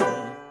rain.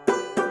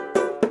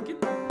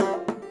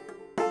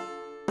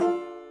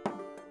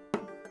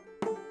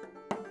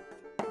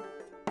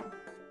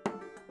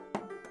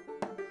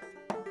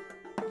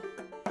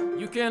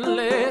 You can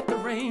let the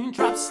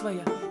raindrops slay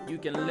you. You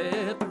can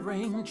let the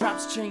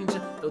raindrops change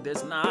you. Though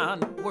there's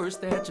not worse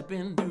that you've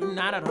been through,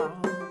 not at all.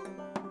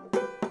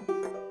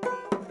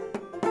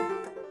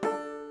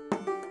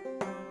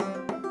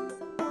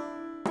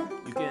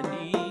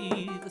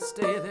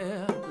 Stay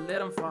there, let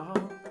them fall,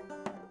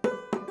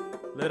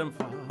 let them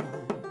fall.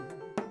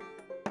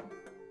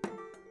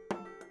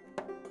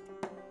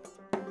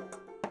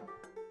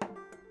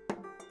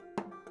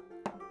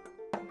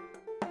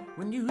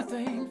 When you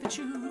think that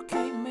you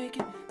can't make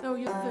it, no,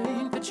 you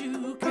think that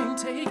you can't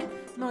take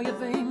it, no, you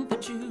think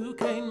that you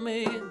can't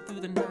make it through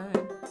the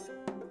night.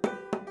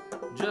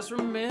 Just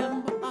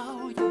remember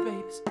all your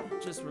babies,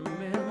 just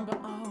remember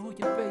all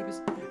your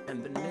babies,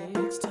 and the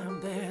next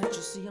time that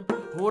you see them,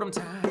 hold them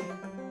tight.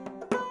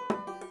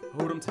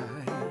 Hold them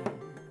tight.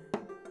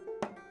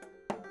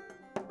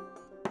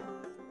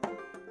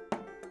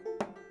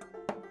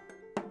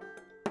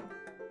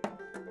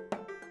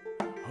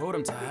 Hold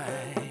them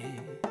tight.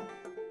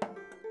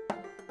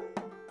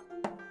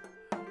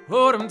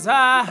 Hold them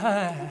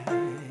tight.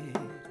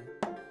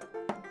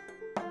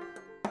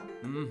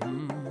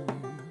 Mm-hmm.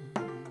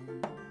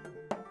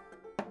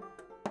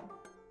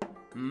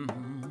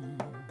 Mm-hmm.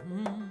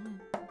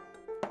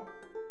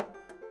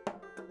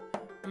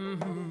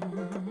 Mm-hmm.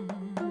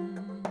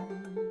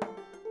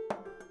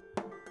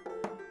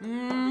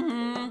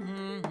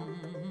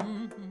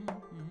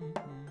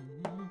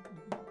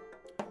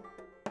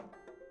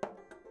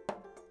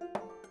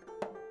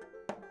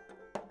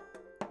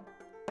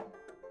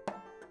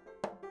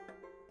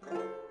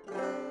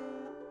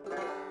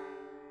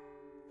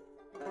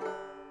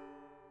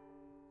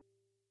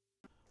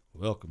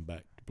 Welcome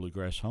back to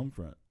Bluegrass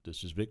Homefront.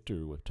 This is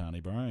Victor with Tiny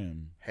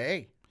Brian.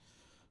 Hey.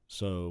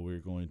 So we're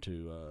going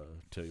to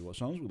tell you what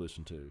songs we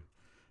listened to.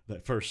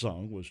 That first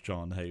song was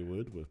John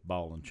Haywood with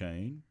Ball and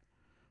Chain,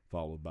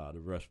 followed by the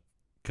Rust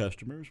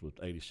Customers with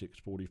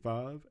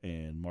 8645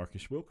 and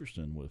Marcus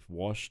Wilkerson with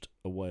Washed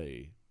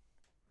Away.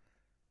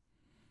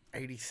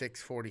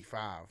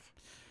 8645.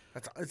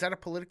 Is that a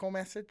political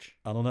message?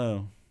 I don't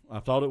know. I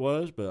thought it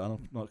was, but I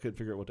couldn't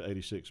figure out what the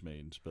 86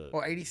 means. But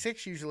well,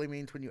 86 usually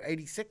means when you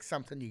 86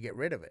 something, you get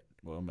rid of it.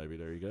 Well, maybe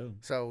there you go.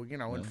 So, you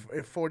know,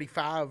 if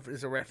 45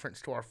 is a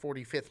reference to our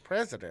 45th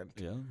president.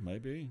 Yeah,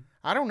 maybe.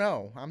 I don't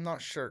know. I'm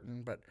not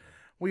certain, but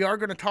we are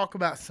going to talk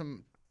about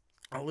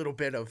a little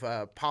bit of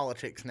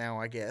politics now,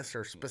 I guess,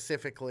 or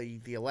specifically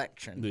the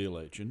election. The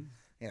election.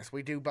 Yes,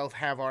 we do both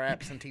have our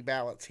absentee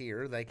ballots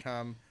here. They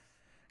come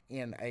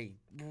in a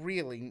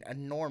really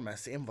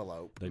enormous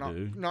envelope. They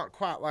do. Not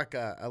quite like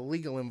a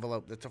legal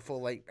envelope that's a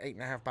full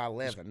 8.5 by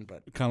 11,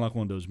 but kind of like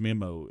one of those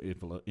memo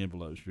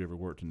envelopes if you ever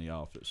worked in the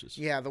offices.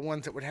 Yeah, the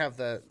ones that would have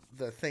the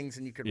things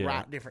and you could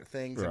write different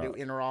things and do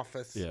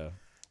interoffice. Yeah.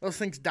 Those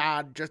things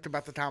died just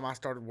about the time I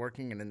started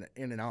working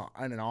in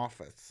an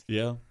office.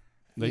 Yeah.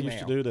 They used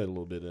to Email. do that a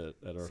little bit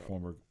at our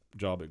former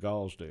job at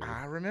Gall's there.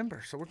 I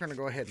remember. So we're going to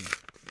go ahead and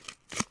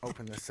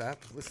open this up.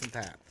 Listen to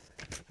that.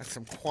 That's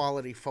some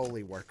quality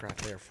Foley work right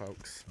there,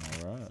 folks.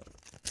 All right.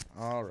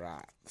 All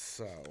right.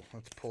 So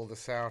let's pull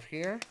this out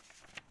here.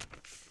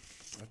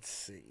 Let's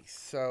see.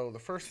 So the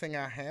first thing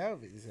I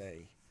have is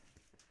a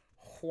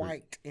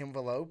white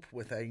envelope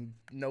with a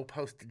no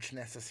postage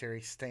necessary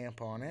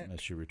stamp on it.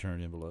 That's your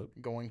return envelope.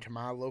 Going to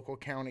my local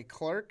county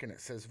clerk, and it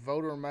says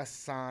voter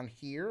must sign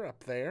here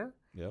up there.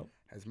 Yep.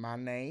 Has my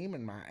name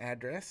and my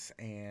address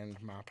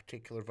and my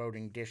particular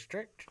voting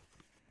district.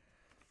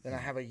 Then I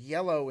have a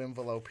yellow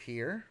envelope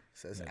here. It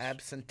says Yes.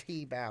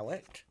 absentee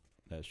ballot.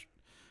 That's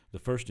the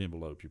first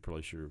envelope you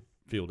place your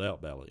filled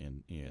out ballot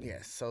in.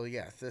 Yes, so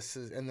yes, this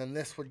is, and then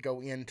this would go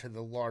into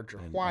the larger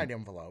And- white and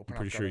envelope. I'm and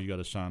pretty I've sure got you got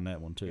to sign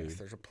that one too. Yes,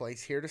 there's a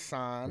place here to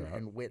sign Right.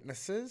 and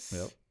witnesses.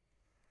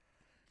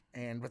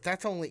 Yep. But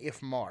that's only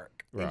if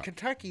marked. In Right.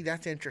 Kentucky,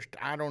 that's interesting.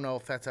 I don't know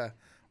if that's a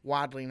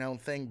widely known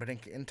thing, but in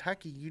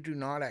Kentucky, you do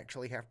not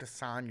actually have to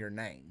sign your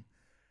name.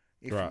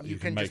 If Right, you you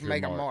can can just make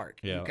make your a mark. mark.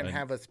 Yeah, You can and-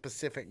 have a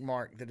specific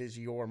mark that is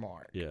your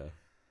mark. Yeah.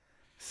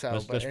 So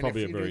That's and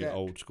probably if a you do very that-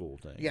 old school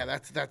thing. Yeah,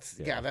 that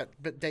Yeah.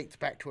 but dates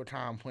back to a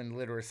time when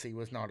literacy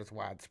was not as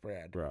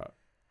widespread. Right.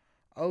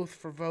 Oath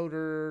for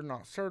voter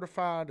not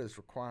certified is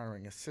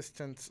requiring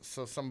assistance.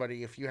 So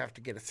somebody, if you have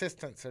to get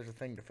assistance, there's a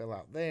thing to fill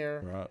out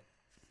there. Right.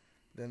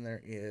 Then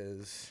there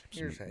is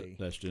here's a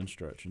That's the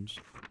instructions,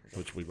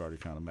 which we've already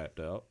kind of mapped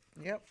out.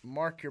 yep.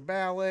 Mark your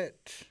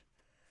ballot,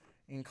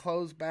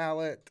 enclose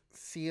ballot,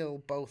 seal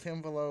both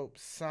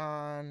envelopes,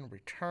 sign,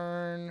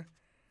 return,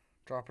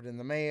 drop it in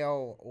the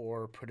mail,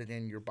 or put it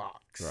in your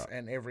box. Right.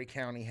 And every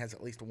county has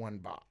at least one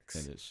box.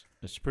 And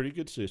it's a pretty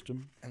good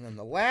system. And then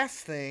the last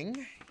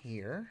thing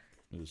here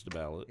Is the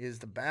ballot. is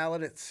the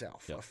ballot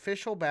itself. Yep.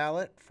 Official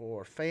ballot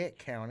for Fayette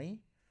County.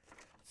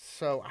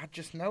 So I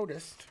just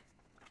noticed,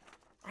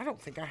 I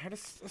don't think I had a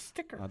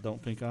sticker. I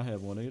don't think I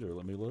have one either.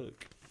 Let me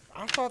look.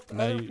 I thought the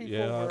Now, other people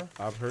yeah, were.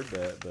 I've heard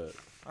that, but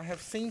I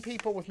have seen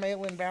people with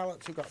mail-in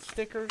ballots who got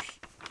stickers.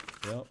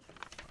 yep.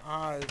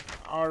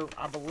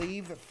 I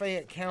believe that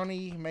Fayette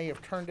County may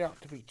have turned out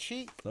to be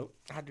cheap. Nope.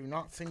 I do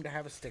not seem to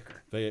have a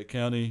sticker. Fayette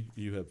County,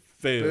 you have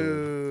failed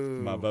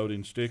Boo. my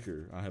voting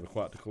sticker. I have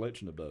quite the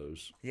collection of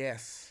those.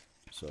 Yes.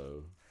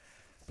 So,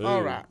 All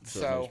boo. right, That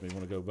so- makes me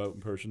want to go vote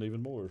in person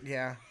even more.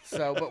 Yeah.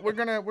 So, but we're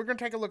gonna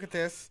take a look at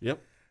this.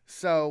 Yep.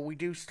 So we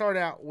do start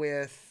out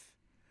with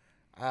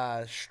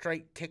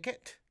straight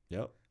ticket,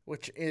 Yep.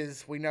 which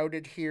is we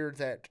noted here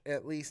that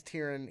at least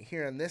here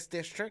in this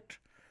district,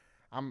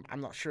 I'm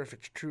not sure if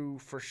it's true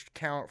for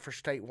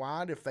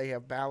statewide if they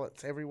have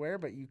ballots everywhere,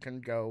 but you can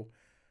go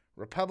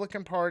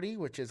Republican Party,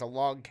 which is a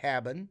log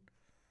cabin.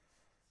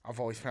 I've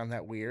always found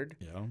that weird.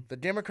 Yeah. The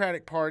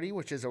Democratic Party,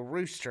 which is a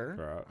rooster.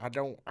 Right.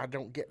 I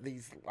don't get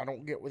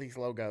with these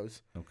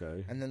logos.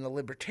 Okay. And then the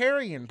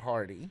Libertarian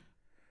Party,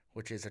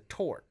 which is a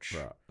torch.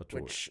 Right. A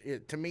torch.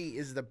 Which to me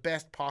is the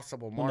best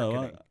possible Well,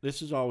 marketing. no,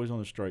 this is always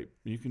on a straight.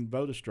 You can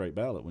vote a straight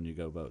ballot when you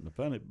go vote in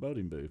the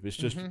voting booth. It's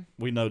just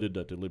we noted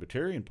that the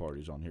Libertarian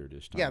Party's on here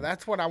this time. Yeah,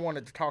 that's what I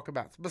wanted to talk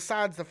about.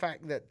 Besides the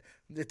fact that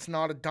it's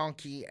not a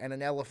donkey and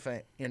an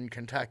elephant in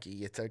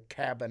Kentucky, it's a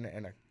cabin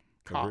and a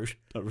cock.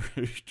 a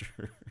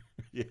rooster.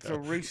 Yeah. It's a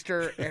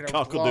rooster and a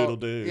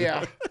Cock-a-doodle-doo.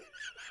 Yeah.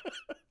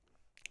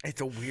 It's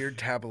a weird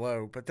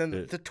tableau, but then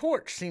It- the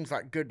torch seems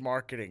like good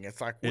marketing. It's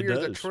like It we're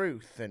the does.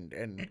 truth, and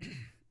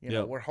you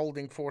know Yep. we're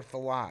holding forth the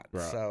light.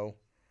 Right. So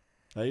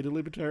Hey, the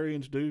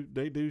Libertarians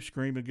do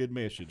scream a good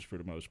message for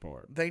the most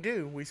part. they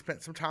do. We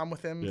spent some time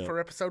with them Yeah. for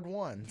episode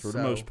 1. For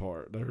the most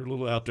part, they're a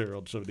little out there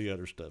on some of the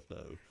other stuff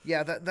though.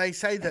 Yeah, they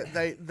say that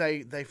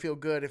they feel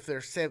good if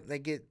they're they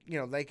get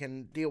they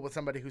can deal with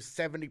somebody who's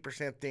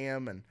 70%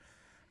 them, and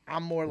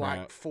I'm more like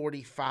Right.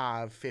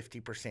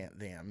 45-50%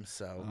 them.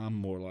 So I'm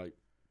more like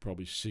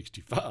probably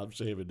 65,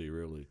 70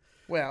 really.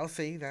 well,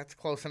 see, that's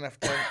close enough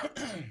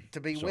to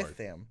be Sorry. with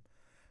them.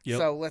 Yep.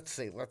 So let's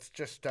see. Let's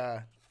just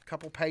a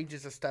couple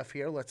pages of stuff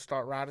here. Let's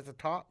start right at the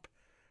top.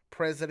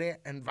 President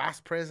and Vice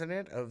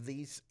President of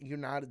these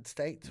United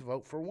States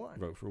vote for one.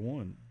 Vote for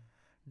one.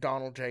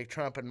 Donald J.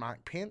 Trump and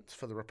Mike Pence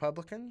for the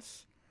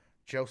Republicans.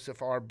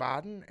 Joseph R.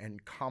 Biden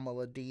and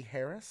Kamala D.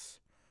 Harris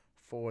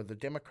for the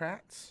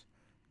Democrats.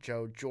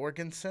 Joe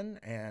Jorgensen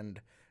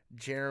and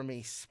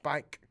Jeremy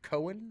Spike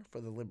Cohen for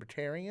the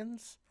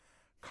Libertarians.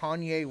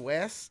 Kanye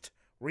West.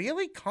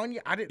 Really? Kanye?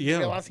 I didn't Yeah,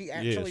 realize he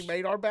actually yes.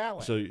 made our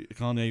ballot. So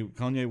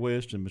Kanye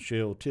West and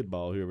Michelle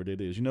Tidball, whoever that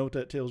is, you know what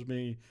that tells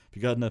me? If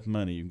you got enough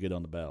money, you can get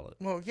on the ballot.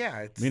 well, yeah.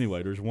 It's,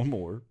 Anyway, there's one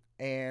more.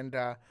 and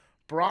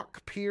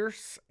Brock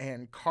Pierce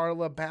and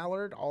Carla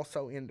Ballard,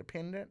 also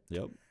independent.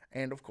 Yep,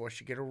 And, of course,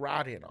 you get a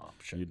write-in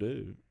option. you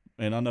do.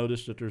 And I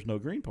noticed that there's no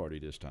Green Party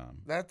this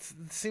time.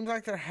 Seems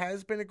like there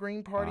has been a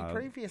Green Party I-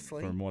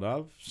 previously. From what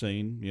I've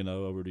seen,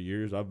 over the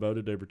years, I've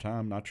voted every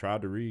time, and I try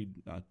to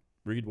read. I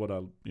read what I,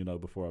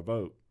 before I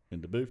vote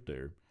in the booth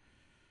there.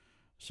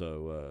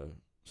 So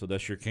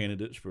that's your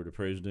candidates for the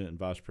president and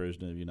vice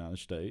president of the United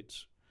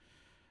States.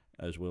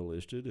 as well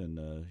listed, and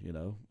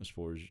as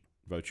far as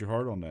vote your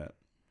heart on that.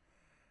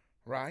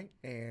 Right.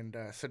 And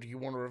so do you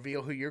want to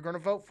reveal who you're going to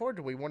vote for?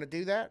 Do we want to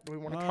do that? Do we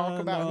want to talk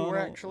about who we're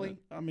actually?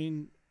 I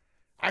mean,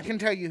 I can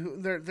tell you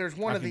there's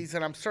one of these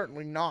that I'm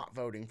certainly not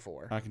voting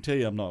for. I can tell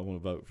you I'm not going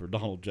to vote for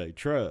Donald J.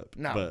 Trump.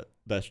 No. But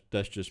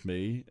that's just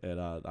me, and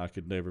I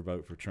could never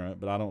vote for Trump.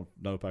 But I don't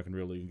know if I can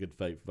really in good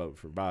faith vote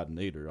for Biden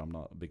either. I'm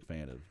not a big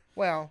fan of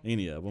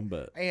any of them.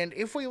 But and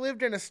if we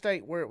lived in a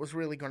state where it was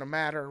really going to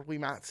matter, we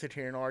might sit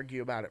here and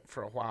argue about it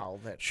for a while.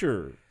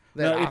 Sure.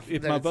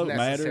 If my vote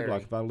mattered,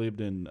 like if I lived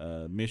in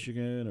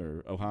Michigan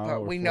or Ohio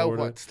or we Florida,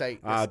 know what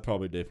state. I'd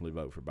probably definitely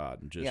vote for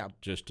Biden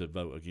just to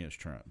vote against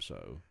Trump.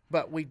 So,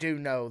 but we do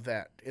know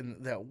that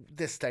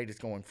this state is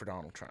going for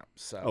Donald Trump.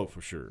 So,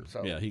 for sure.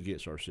 So, yeah, he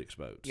gets our 6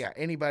 votes. Yeah,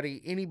 anybody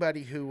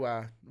who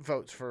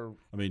votes for.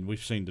 I mean,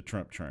 we've seen the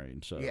Trump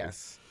train. So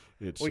yes.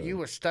 Well, you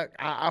were stuck.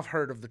 I've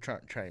heard of the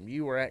Trump train.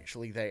 You were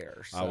actually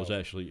there. So. I was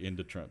actually in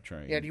the Trump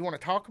train. Yeah. Do you want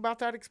to talk about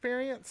that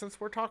experience since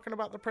we're talking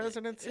about the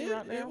presidency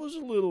right now? It was a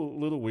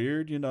little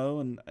weird, and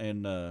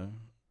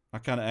I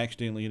kind of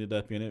accidentally ended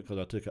up in it because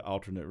I took an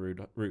alternate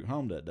route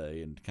home that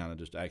day and kind of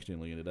just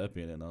accidentally ended up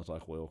in it. And I was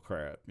like, well,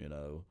 crap,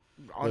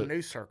 On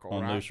News Circle,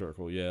 on right? News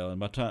Circle, yeah.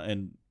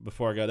 And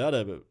before I got out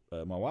of it,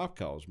 my wife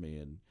calls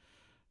me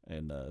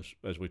and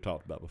as we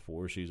talked about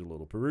before, she's a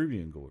little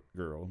Peruvian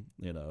girl,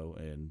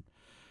 and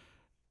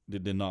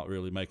it did not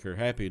really make her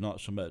happy.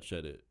 Not so much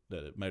that it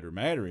made her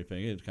mad or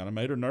anything. It kind of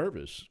made her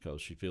nervous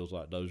because she feels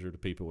like those are the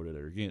people that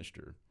are against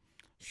her.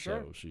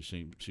 Sure. So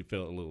she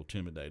felt a little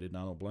intimidated, and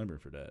I don't blame her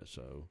for that.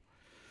 So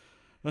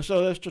that's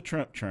the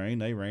Trump train.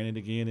 They ran it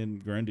again in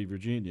Grundy,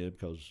 Virginia,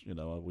 because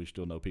we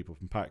still know people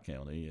from Pike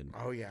County and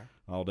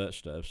all that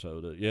stuff.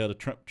 So the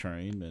Trump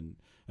train, and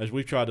as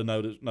we've tried to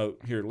note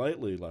here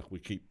lately, like we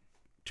keep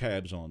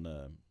tabs on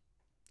the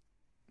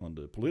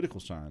political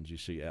signs you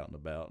see out and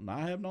about, and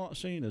I have not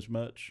seen as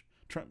much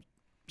Trump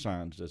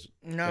signs as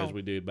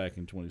we did back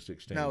in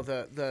 2016. No,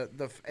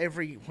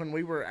 when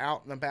we were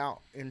out and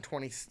about in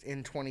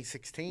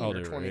 2016 or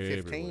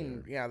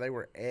 2015, they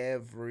were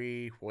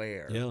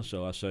everywhere. Yeah,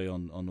 so I say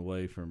on the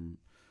way from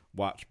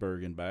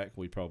Wattsburg and back,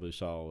 we probably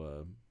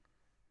saw.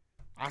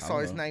 I saw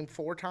his name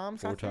 4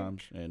 times. 4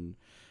 times, and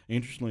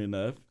interestingly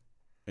enough,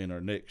 in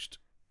our next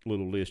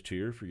little list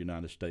here for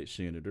United States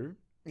Senator.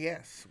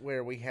 Yes,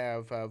 where we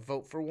have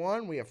vote for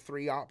one. We have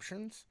 3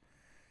 options.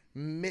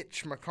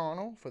 Mitch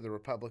McConnell for the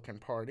Republican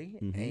Party,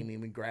 Amy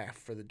McGrath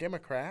for the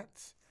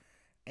Democrats,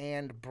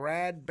 and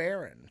Brad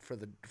Barron for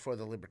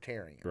the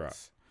Libertarians.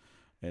 Right.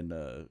 And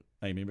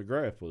Amy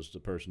McGrath was the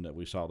person that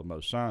we saw the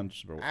most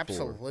signs for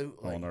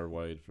on our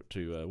way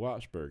to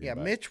Wattsburg. Yeah,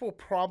 Mitch will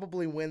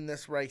probably win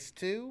this race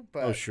too,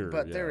 but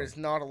there's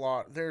not a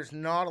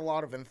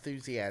lot of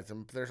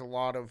enthusiasm. There's a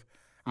lot of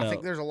I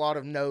think there's a lot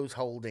of nose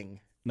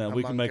holding. Now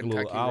we can make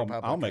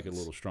I'll make a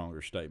little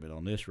stronger statement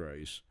on this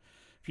race.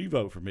 If you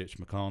vote for Mitch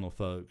McConnell,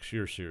 folks,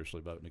 you're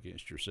seriously voting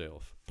against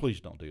yourself. Please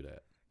don't do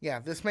that. Yeah,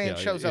 this man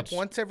shows up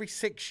once every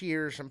 6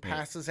 years and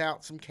passes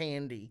out some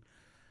candy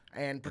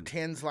and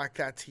pretends like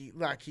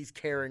he's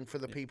caring for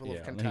the people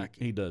of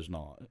Kentucky. He does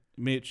not.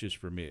 Mitch is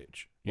for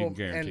Mitch. You can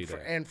guarantee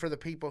that. And for the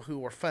people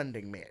who are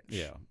funding Mitch.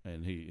 Yeah,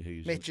 and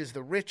Mitch is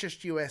the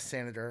richest U.S.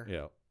 senator.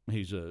 Yeah,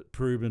 he's a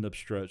proven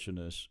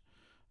obstructionist.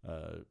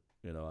 I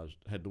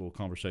had a little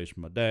conversation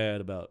with my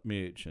dad about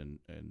Mitch, and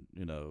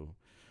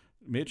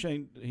Mitch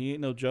ain't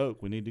no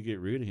joke. We need to get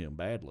rid of him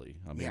badly.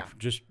 I mean,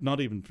 just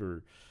not even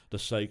for the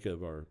sake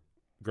of our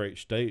great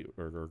state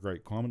or our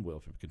great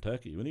Commonwealth of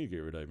Kentucky. We need to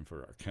get rid of him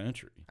for our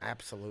country.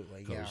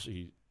 Absolutely, because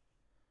he,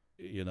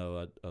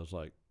 I was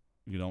like,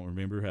 you don't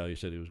remember how he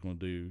said he was going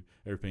to do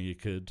everything he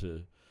could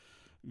to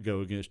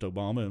go against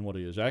Obama, and what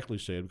he exactly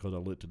said, because I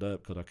looked it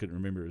up because I couldn't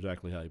remember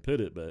exactly how he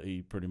put it, but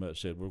he pretty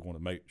much said we're going to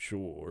make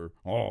sure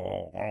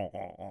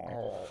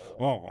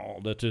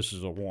that this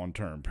is a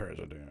one-term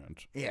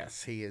president.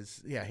 Yes, he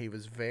is. Yeah, he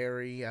was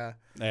very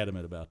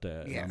adamant about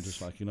that. Yes. And I'm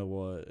just like, you know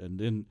what? And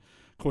then,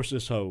 of course,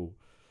 this whole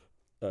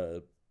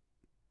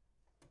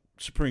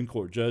Supreme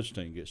Court judge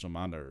thing gets on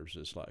my nerves.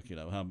 It's like,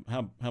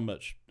 how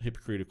much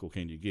hypocritical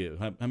can you give?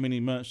 How many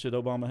months did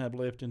Obama have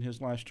left in his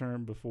last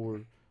term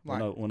before? When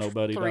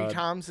nobody 3 died?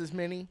 times as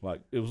many.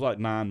 Like it was like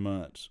 9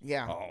 months.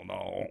 Yeah. Oh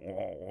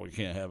no, we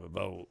can't have a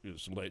vote.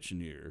 It's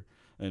election year,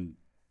 and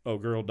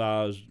girl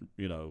dies.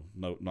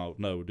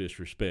 No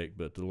disrespect,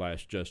 but the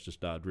last justice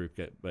died, Ruth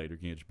Bader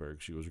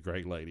Ginsburg. She was a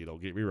great lady.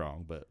 Don't get me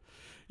wrong, but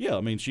yeah,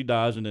 I mean she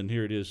dies, and then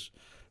here it is.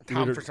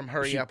 Time for some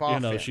hurry up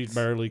offense. She's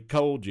barely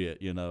cold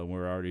yet. And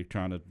we're already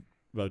trying to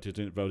vote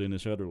in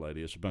this other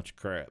lady. It's a bunch of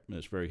crap, and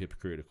it's very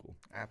hypocritical.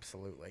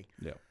 Absolutely.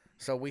 Yeah.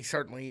 So we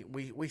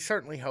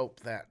certainly hope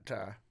that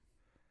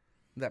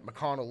that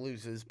McConnell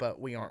loses, but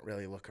we aren't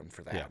really looking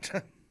for that. Yeah.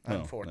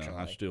 Unfortunately. No,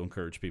 I still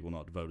encourage people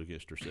not to vote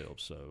against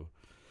themselves. So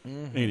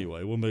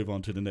anyway, we'll move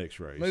on to the next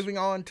race. Moving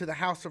on to the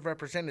House of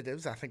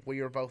Representatives, I think we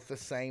are both the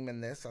same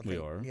in this. We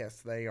are. Yes,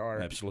 they are.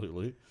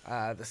 Absolutely.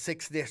 The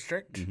 6th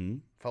District,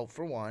 vote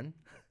for one,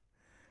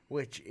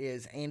 which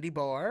is Andy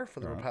Barr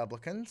for the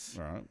Republicans.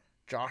 Right.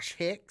 Josh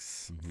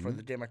Hicks for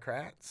the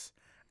Democrats,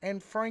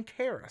 and Frank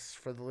Harris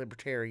for the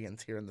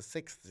Libertarians here in the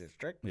 6th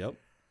District. Yep.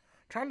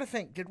 Trying to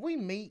think, did we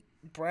meet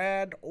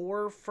Brad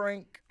or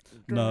Frank?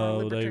 During our No,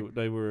 Libertarian-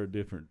 they were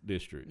different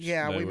districts.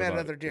 Yeah, They we were met like-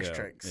 other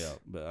districts. Yeah,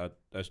 but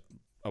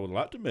I would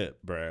like to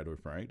meet Brad or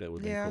Frank. That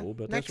would be Yeah, cool.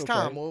 But next that's okay.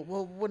 time,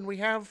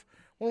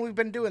 when we've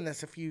been doing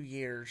this a few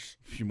years,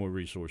 A few more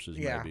resources,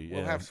 yeah, maybe.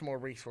 we'll have some more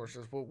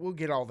resources. We'll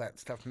get all that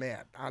stuff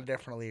met. I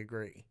definitely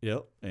agree.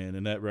 Yep, and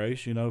in that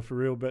race, for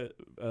real,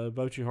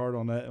 vote you hard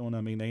on that one.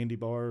 I mean, Andy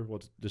Barr,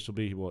 this will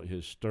be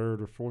his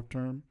 3rd or 4th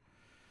term.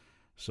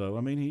 So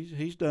I mean,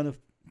 he's done a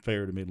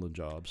fair to middling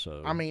job.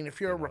 So I mean, if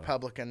you're a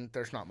Republican,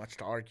 there's not much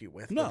to argue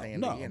with Andy.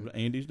 No, And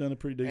Andy's done a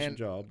pretty decent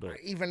job. But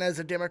even as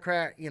a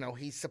Democrat,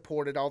 he's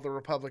supported all the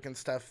Republican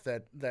stuff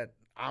that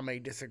I may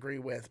disagree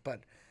with,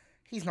 but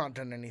he's not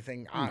done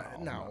anything.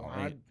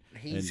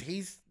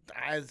 He's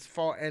as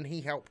far, and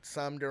he helped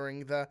some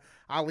during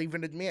I'll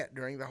even admit,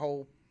 during the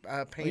whole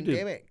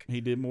pandemic.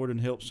 He did more than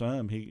help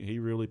some. He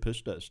really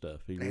pushed that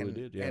stuff. He really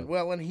did. Yeah,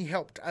 And he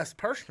helped us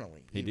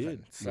personally. he even.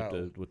 did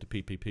So with the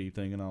PPP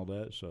thing and all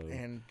that. So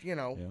and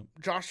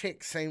Josh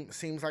Hicks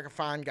seems like a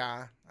fine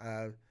guy.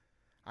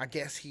 I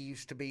guess he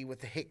used to be with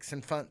the Hicks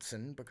and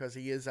Funson because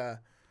he is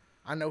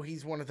I know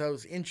he's one of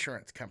those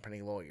insurance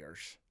company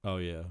lawyers. oh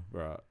yeah,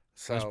 right.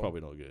 So That's probably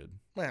not good.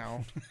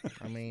 well,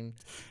 I mean,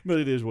 But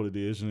it is what it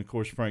is. And, of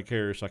course, Frank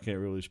Harris, I can't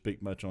really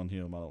speak much on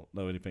him. I don't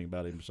know anything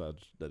about him besides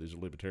that he's a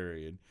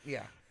libertarian.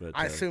 yeah. But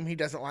I assume he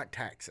doesn't like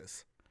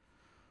taxes.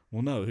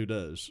 Well, no, who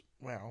does?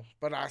 Well,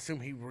 but I assume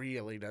he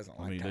really doesn't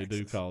like taxes. They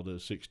do call the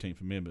 16th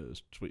Amendment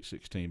a Sweet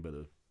 16, but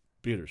a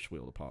bitter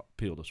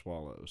pill to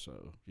swallow.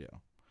 So, yeah.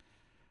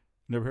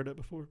 Never heard that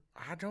before?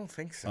 I don't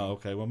think so. Oh,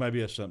 okay. Well, maybe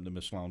that's something that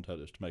Miss Sloan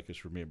told us to make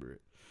us remember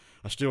it.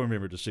 I still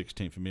remember the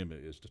 16th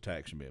Amendment is the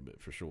tax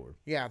amendment for sure.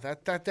 Yeah,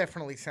 that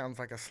definitely sounds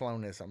like a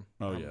Sloanism.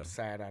 Oh, I'm yeah.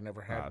 sad I never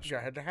had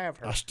to have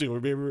her. I still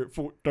remember it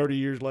 30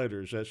 years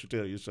later, so that should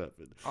tell you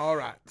something. All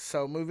right,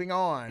 so moving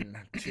on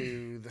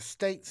to the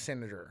state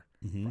senator.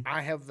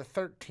 I have the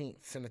 13th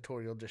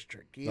senatorial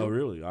district. You? Oh,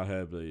 really? I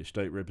have the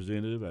state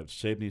representative. I have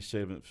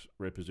 77th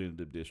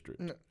representative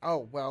district.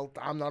 Oh, well,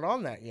 I'm not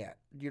on that yet.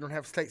 You don't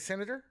have state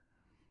senator?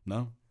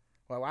 No?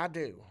 Well, I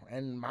do,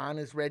 and mine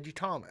is Reggie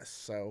Thomas.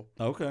 So,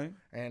 Okay.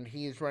 and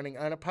he is running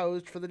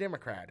unopposed for the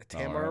Democrat, a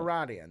Tamara All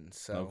write-in.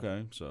 So,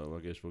 Okay, so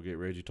I guess we'll get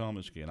Reggie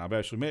Thomas again. I've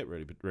actually met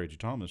Reggie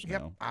Thomas yep,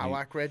 now. I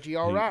like Reggie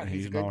all right.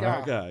 He's a an good all guy.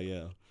 right guy,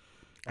 yeah.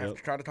 I have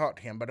to try to talk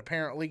to him, but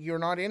apparently you're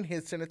not in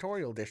his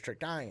senatorial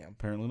district. I am.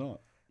 Apparently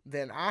not.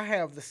 Then I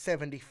have the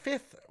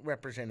 75th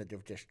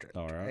representative district,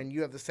 All right. and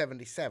you have the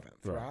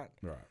 77th, right?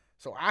 Right.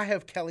 So I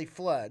have Kelly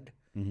Flood,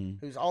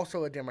 Mm-hmm. who's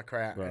also a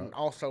Democrat Right. and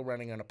also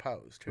running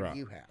unopposed. Who Right. do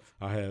you have?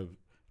 I have,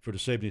 for the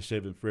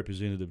 77th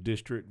representative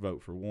district,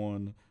 vote for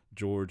one,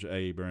 George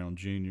A. Brown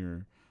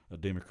Jr., a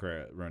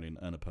Democrat running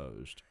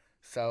unopposed.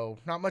 So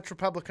not much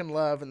Republican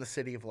love in the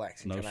city of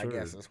Lexington, No, I sir.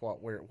 guess is what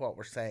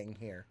we're saying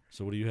here.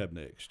 So what do you have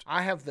next?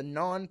 I have the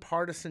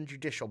nonpartisan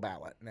judicial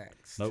ballot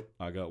next. Nope,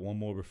 I got one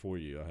more before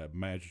you. I have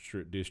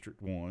Magistrate District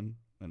 1,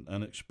 an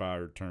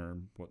unexpired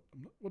term. What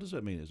does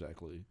that mean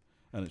exactly?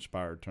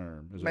 Unexpired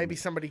term. Does that Maybe mean-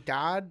 somebody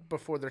died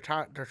before their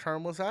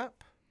term was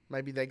up.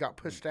 Maybe they got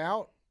pushed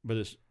out. But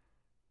it's,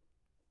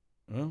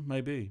 well,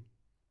 maybe.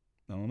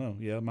 I don't know.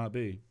 Yeah, it might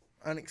be.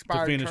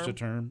 Unexpired To finish term. the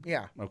term.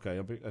 Yeah.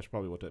 Okay, that's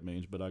probably what that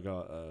means. But I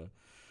got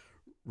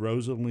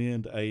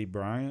Rosalind A.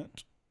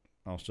 Bryant,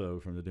 also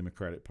from the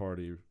Democratic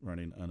Party,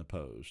 running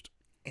unopposed.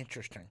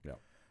 Interesting. Yeah.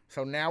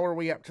 So now are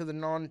we up to the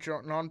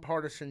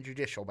nonpartisan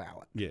judicial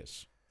ballot?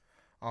 Yes,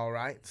 All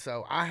right.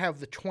 So I have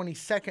the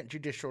 22nd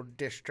Judicial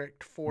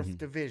District, 4th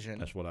Division,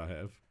 that's what I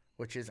have.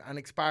 which is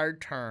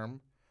unexpired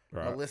term.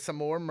 Right. Melissa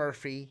Moore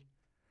Murphy,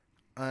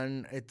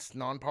 it's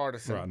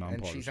nonpartisan, Right,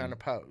 and she's nonpartisan.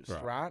 unopposed,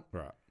 right?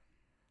 Right.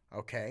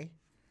 Okay.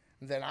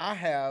 Then I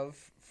have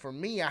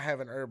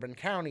an urban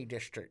county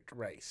district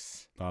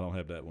race. I don't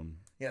have that one.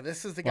 Yeah,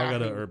 this is the Well, guy I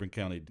got who, an urban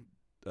county.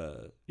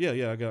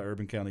 I got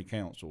urban county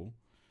council,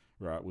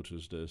 right, which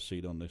is the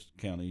seat on this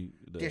county.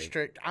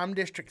 district. I'm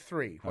District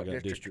 3. I What got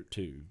district? District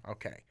 2.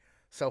 Okay.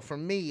 So for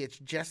me, it's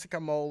Jessica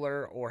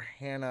Moeller or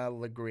Hannah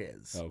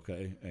LeGriz.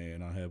 Okay,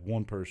 and I have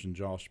one person,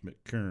 Josh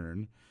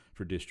McKern,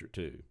 for District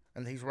 2.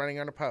 And he's running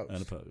unopposed.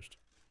 Unopposed.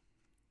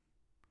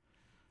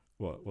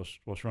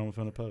 What's wrong with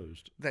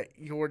unopposed? That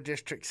your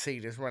district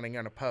seat is running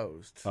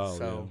unopposed. Oh,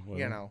 so,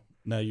 yeah. Well,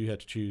 now you have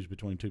to choose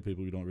between two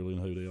people you don't really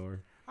know who they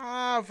are.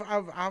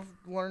 I've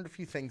learned a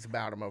few things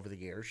about them over the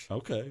years.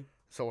 Okay.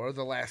 So over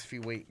the last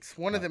few weeks,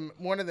 one of them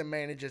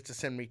manages to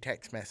send me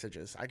text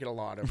messages. I get a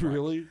lot of like,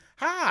 Really?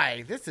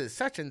 Hi, this is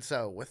such and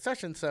so with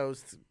such and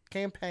so's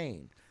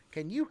campaign.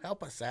 Can you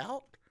help us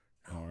out?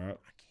 All right.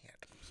 I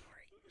can't. I'm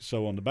sorry.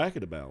 So on the back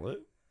of the ballot,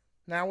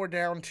 Now we're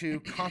down to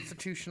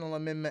Constitutional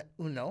Amendment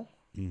Uno,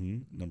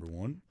 number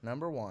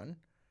one.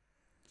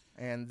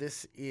 and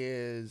this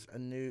is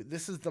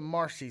This is the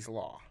Marcy's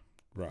Law.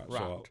 Right. Right.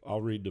 So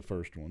I'll read the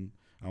first one.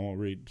 I'll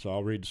read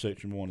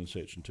Section 1 and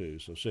Section 2.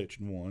 So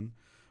Section 1,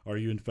 are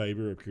you in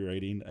favor of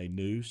creating a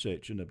new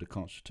section of the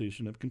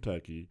Constitution of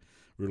Kentucky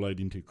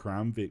relating to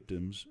crime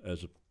victims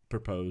as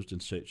proposed in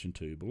Section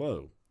 2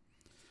 below?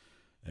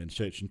 And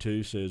Section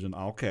 2 says in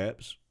all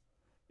caps,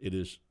 it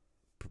is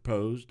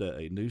proposed that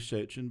a new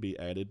section be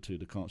added to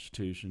the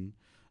Constitution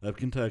of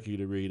Kentucky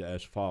to read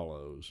as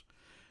follows.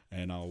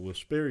 And I will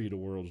spare you the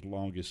world's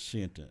longest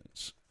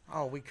sentence.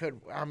 Oh, we could.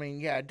 I mean,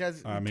 yeah, it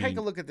does. I Take a mean,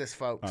 look at this,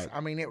 folks.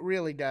 I mean, it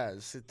really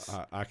does. It's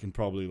I can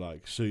probably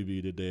like sue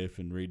you to death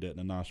and read that in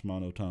a nice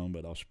monotone,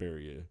 but I'll spare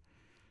you.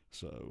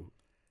 So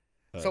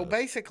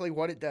basically,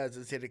 what it does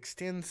is it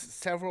extends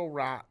several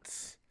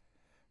rights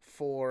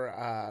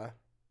for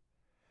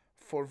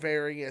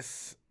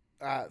various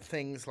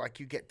things, like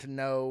you get to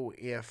know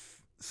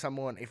if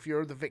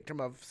you're the victim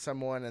of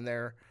someone and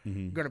they're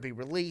going to be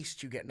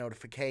released, you get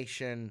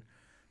notification.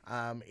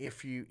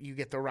 If you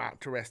get the right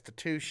to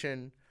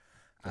restitution.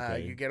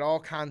 Okay. You get all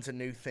kinds of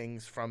new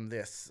things from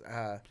this.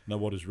 Now,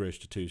 what is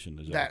restitution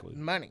exactly? That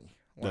money.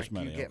 That's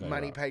money. You get Okay,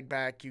 money right. paid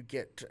back.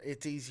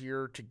 It's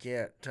easier to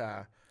get.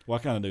 Well, I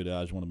kind of knew that.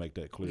 I just want to make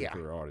that clear Yeah.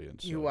 for our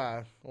audience. You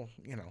so. well,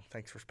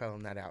 thanks for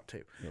spelling that out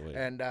too. Go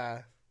ahead.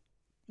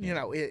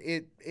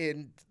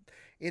 And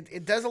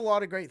it does a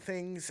lot of great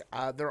things.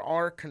 There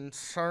are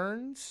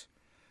concerns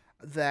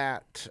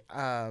that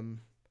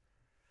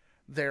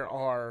there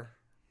are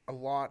a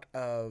lot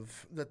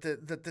of that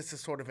this is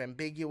sort of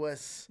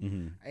ambiguous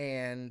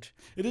and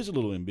It is a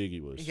little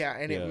ambiguous. yeah,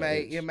 and it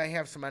may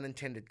have some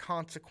unintended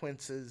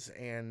consequences,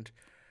 and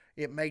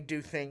it may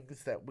do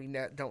things that we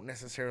don't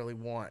necessarily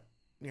want,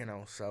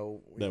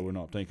 so that we're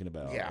not thinking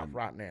about. yeah, And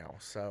right now.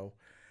 So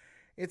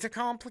it's a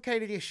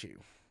complicated issue.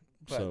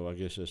 But so I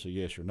guess that's a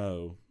yes or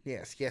no.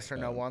 yes or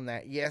no on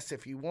that. Yes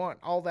if you want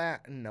all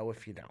that, and no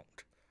if you don't.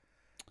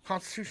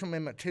 Constitutional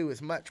Amendment 2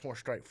 is much more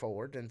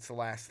straightforward, and it's the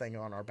last thing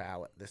on our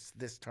ballot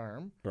this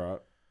term. Right.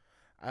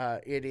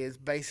 It is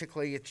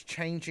basically, it's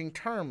changing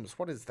terms.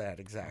 What is that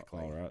exactly?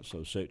 All right.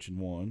 So Section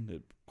 1,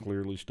 it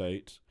clearly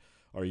states,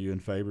 are you in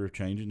favor of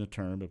changing the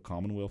term of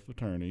Commonwealth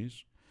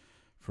attorneys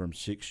from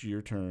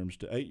 6-year terms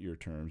to 8-year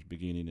terms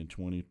beginning in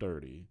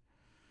 2030?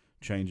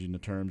 Changing the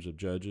terms of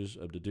judges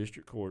of the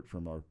district court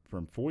from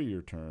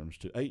 4-year terms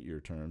to 8-year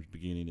terms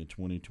beginning in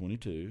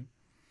 2022?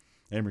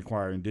 And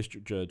requiring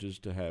district judges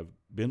to have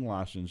been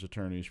licensed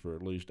attorneys for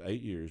at least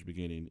 8 years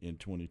beginning in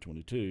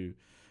 2022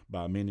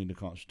 by amending the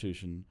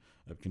Constitution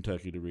of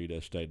Kentucky to read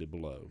as stated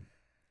below.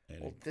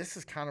 And Well, this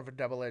is kind of a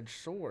double-edged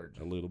sword.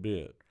 a little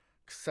bit.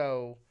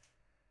 So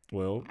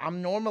Well,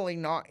 I'm normally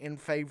not in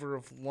favor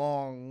of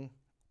long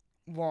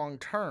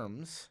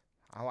terms.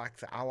 I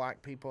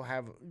like people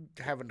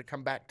having to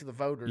come back to the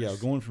voters. yeah,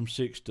 going from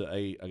 6 to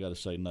 8, I got to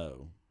say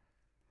no.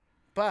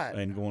 but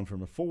And going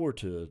from a 4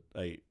 to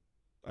 8,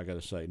 I got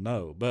to say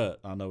no. But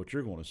I know what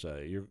you're going to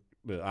say.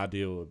 The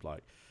idea of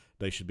like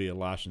they should be a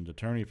licensed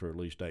attorney for at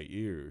least 8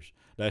 years.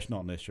 That's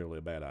not necessarily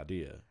a bad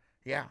idea.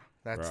 yeah,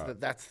 that's Right.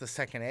 that's the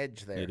second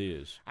edge there. It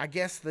is. I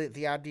guess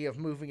the idea of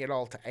moving it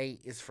all to 8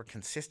 is for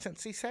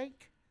consistency's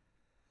sake.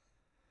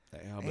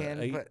 Yeah,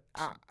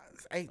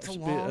 Eight's that's a a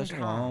long that's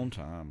time. a long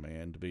time,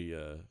 man, to be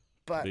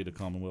But the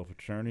Commonwealth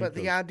attorney. But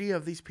the 'cause- idea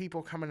of these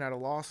people coming out of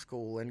law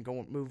school and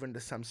moving to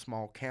some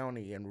small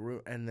county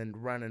and then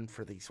running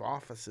for these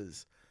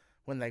offices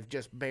when they've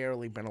just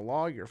barely been a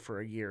lawyer for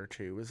a year or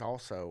two is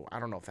also, I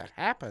don't know if that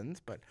happens,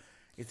 but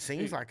it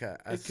seems like a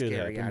it could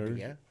scary happen.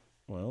 idea.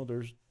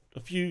 there's a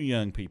few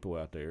young people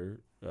out there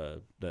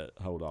that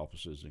hold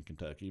offices in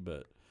Kentucky,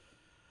 but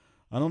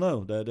I don't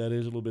know. That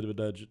is a little bit of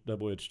a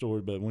double-edged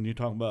sword. But when you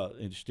talk about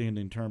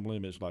extending term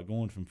limits, like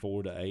going from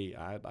 4 to 8,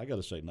 I got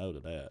to say no to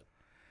that.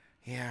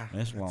 Yeah,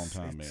 That's a long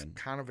time, it's man.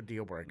 kind of a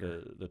deal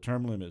breaker. The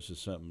term limits is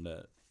something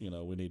that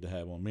we need to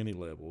have on many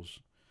levels,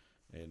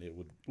 and it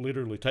would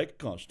literally take a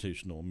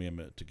constitutional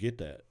amendment to get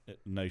that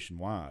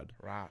nationwide.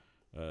 Right.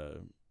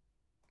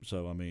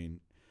 So I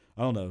mean,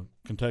 I don't know.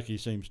 Kentucky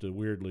seems to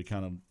weirdly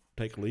kind of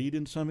take lead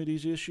in some of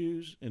these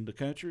issues in the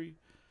country.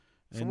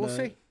 So we'll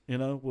see.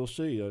 We'll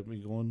see. I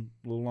mean, going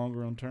a little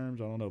longer on terms,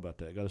 I don't know about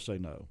that. Got to say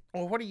no.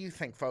 Well, what do you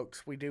think,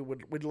 folks? We'd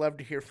love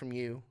to hear from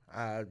you.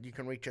 You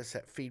can reach us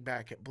at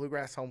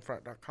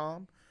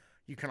feedback@bluegrasshomefront.com.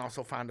 You can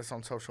also find us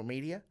on social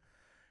media.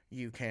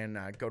 You can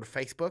go to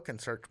Facebook and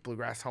search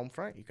Bluegrass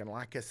Homefront. You can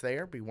like us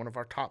there, be one of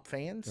our top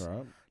fans. All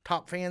right.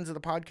 Top fans of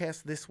the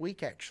podcast this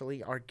week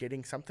actually are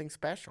getting something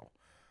special.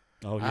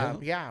 Oh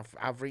yeah.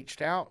 I've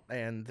reached out,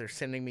 and they're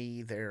sending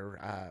me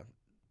their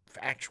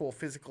actual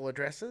physical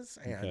addresses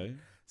and Okay.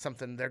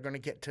 something they're going to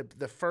get to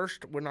the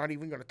first. We're not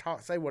even going to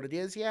say what it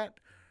is yet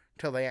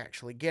till they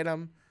actually get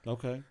them.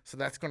 Okay. So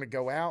that's going to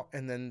go out,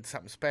 and then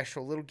something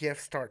special. Little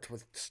gift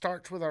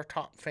starts with our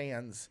top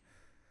fans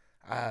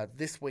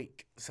this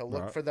week. So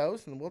look Right. for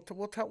those, and we'll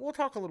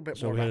talk a little bit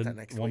So more we about had that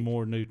next one week.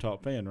 more new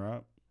top fan,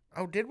 right?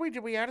 Oh, did we?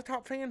 Did we add a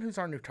top fan? Who's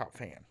our new top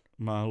fan?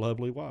 My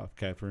lovely wife,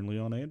 Catherine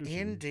Leon Anderson.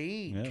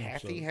 Indeed, Yeah,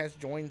 Kathy so- has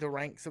joined the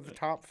ranks of the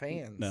top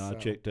fans. Now I so-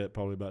 checked that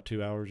probably about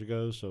 2 hours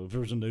ago. So if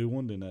there's a new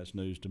one, then that's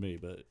news to me.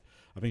 But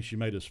I think she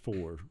made us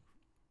 4.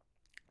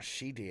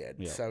 She did.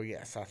 Yeah. So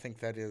yes, I think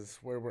that is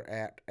where we're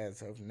at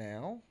as of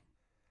now.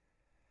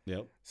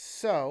 Yep.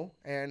 So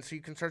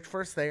you can search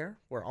for us there.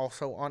 We're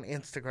also on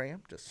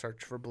Instagram. Just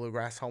search for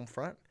Bluegrass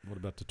Homefront. What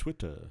about the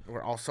Twitter?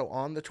 We're also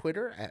on the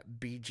Twitter at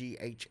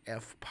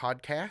BGHF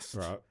Podcast.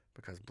 Right.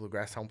 Because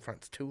Bluegrass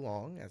Homefront's too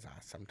long, as I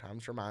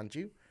sometimes remind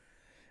you.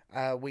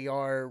 We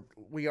are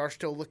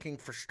still looking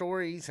for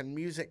stories and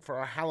music for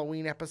our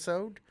Halloween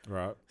episode.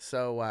 Right.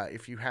 So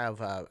if you have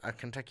a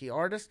Kentucky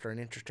artist or an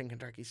interesting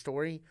Kentucky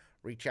story,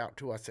 reach out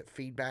to us at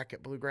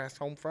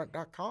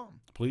feedback@bluegrasshomefront.com.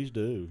 Please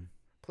do.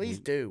 Please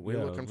do. We're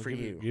Yeah, looking for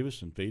you. Give us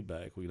some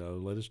feedback.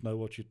 Let us know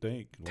what you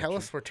think. Tell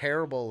us we're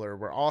terrible or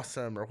we're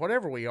awesome or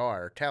whatever we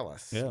are. Tell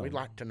us. Yeah. We'd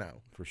like to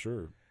know. For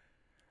sure.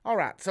 All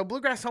right. So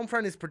Bluegrass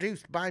Homefront is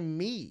produced by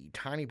me,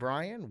 Tiny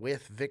Brian,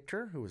 with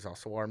Victor, who is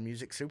also our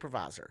music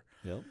supervisor.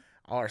 Yep.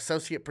 Our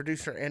associate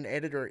producer and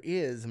editor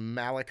is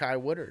Malachi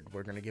Woodard.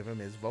 We're going to give him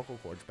his vocal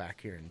cords back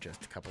here in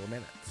just a couple of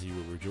minutes. He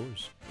will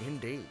rejoice.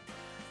 Indeed.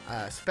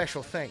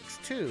 Special thanks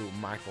to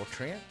Michael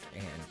Trent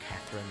and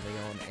Catherine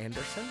Leon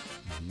Anderson.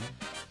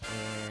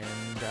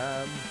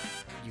 And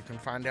you can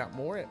find out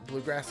more at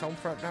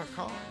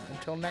bluegrasshomefront.com.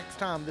 Until next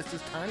time, this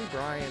is Tiny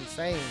Brian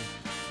saying,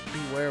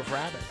 beware of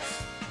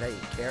rabbits. They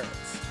eat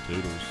carrots.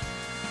 Toodles.